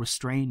noble,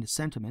 restrained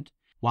sentiment,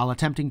 while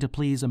attempting to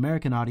please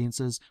American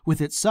audiences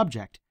with its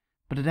subject,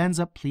 but it ends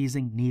up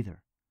pleasing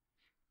neither.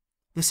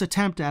 This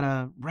attempt at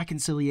a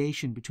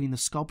reconciliation between the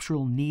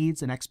sculptural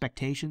needs and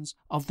expectations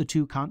of the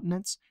two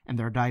continents and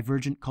their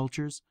divergent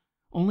cultures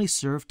only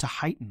served to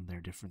heighten their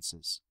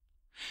differences.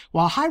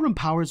 While Hiram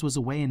Powers was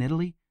away in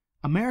Italy,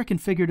 American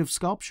figurative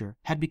sculpture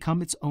had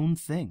become its own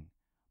thing,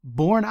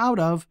 born out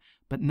of,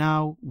 but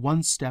now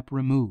one step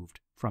removed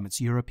from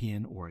its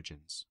European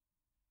origins.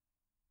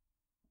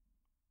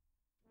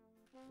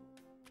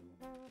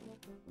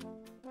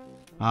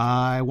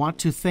 I want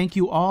to thank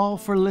you all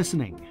for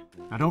listening.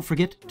 Now, don't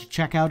forget to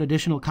check out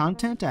additional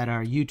content at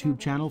our YouTube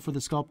channel for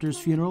the Sculptor's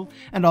Funeral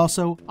and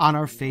also on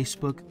our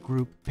Facebook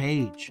group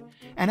page.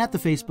 And at the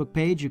Facebook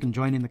page, you can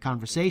join in the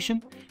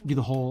conversation, do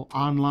the whole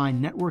online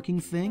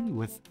networking thing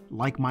with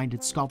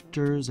like-minded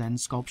sculptors and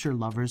sculpture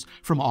lovers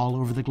from all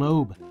over the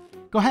globe.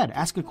 Go ahead,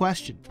 ask a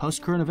question,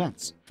 post current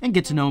events, and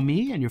get to know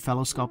me and your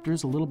fellow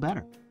sculptors a little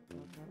better.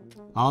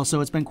 Also,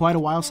 it's been quite a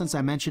while since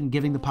I mentioned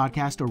giving the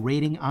podcast a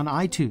rating on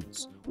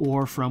iTunes,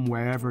 or from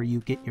wherever you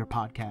get your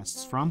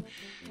podcasts from.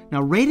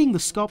 Now, rating The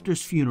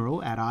Sculptor's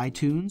Funeral at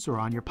iTunes or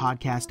on your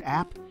podcast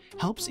app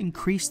helps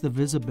increase the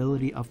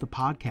visibility of the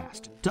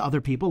podcast to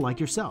other people like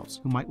yourselves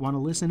who might want to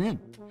listen in.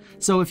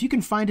 So if you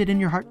can find it in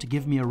your heart to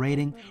give me a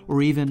rating,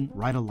 or even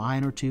write a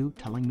line or two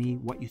telling me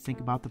what you think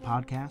about the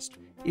podcast,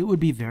 it would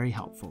be very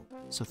helpful.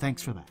 So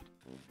thanks for that.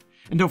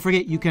 And don't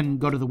forget, you can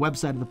go to the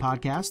website of the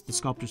podcast,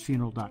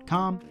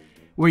 thesculptorsfuneral.com,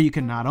 where you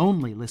can not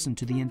only listen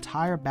to the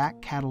entire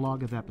back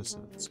catalog of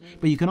episodes,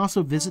 but you can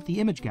also visit the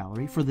image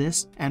gallery for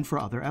this and for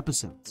other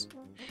episodes.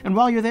 And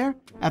while you're there,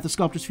 at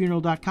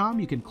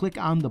thesculptorsfuneral.com, you can click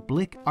on the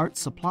Blick Art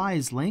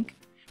Supplies link,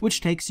 which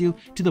takes you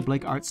to the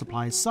Blick Art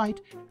Supplies site,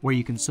 where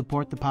you can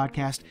support the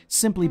podcast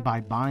simply by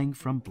buying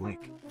from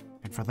Blick.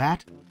 And for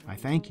that, I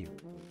thank you.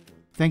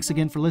 Thanks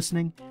again for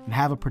listening, and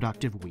have a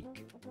productive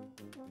week.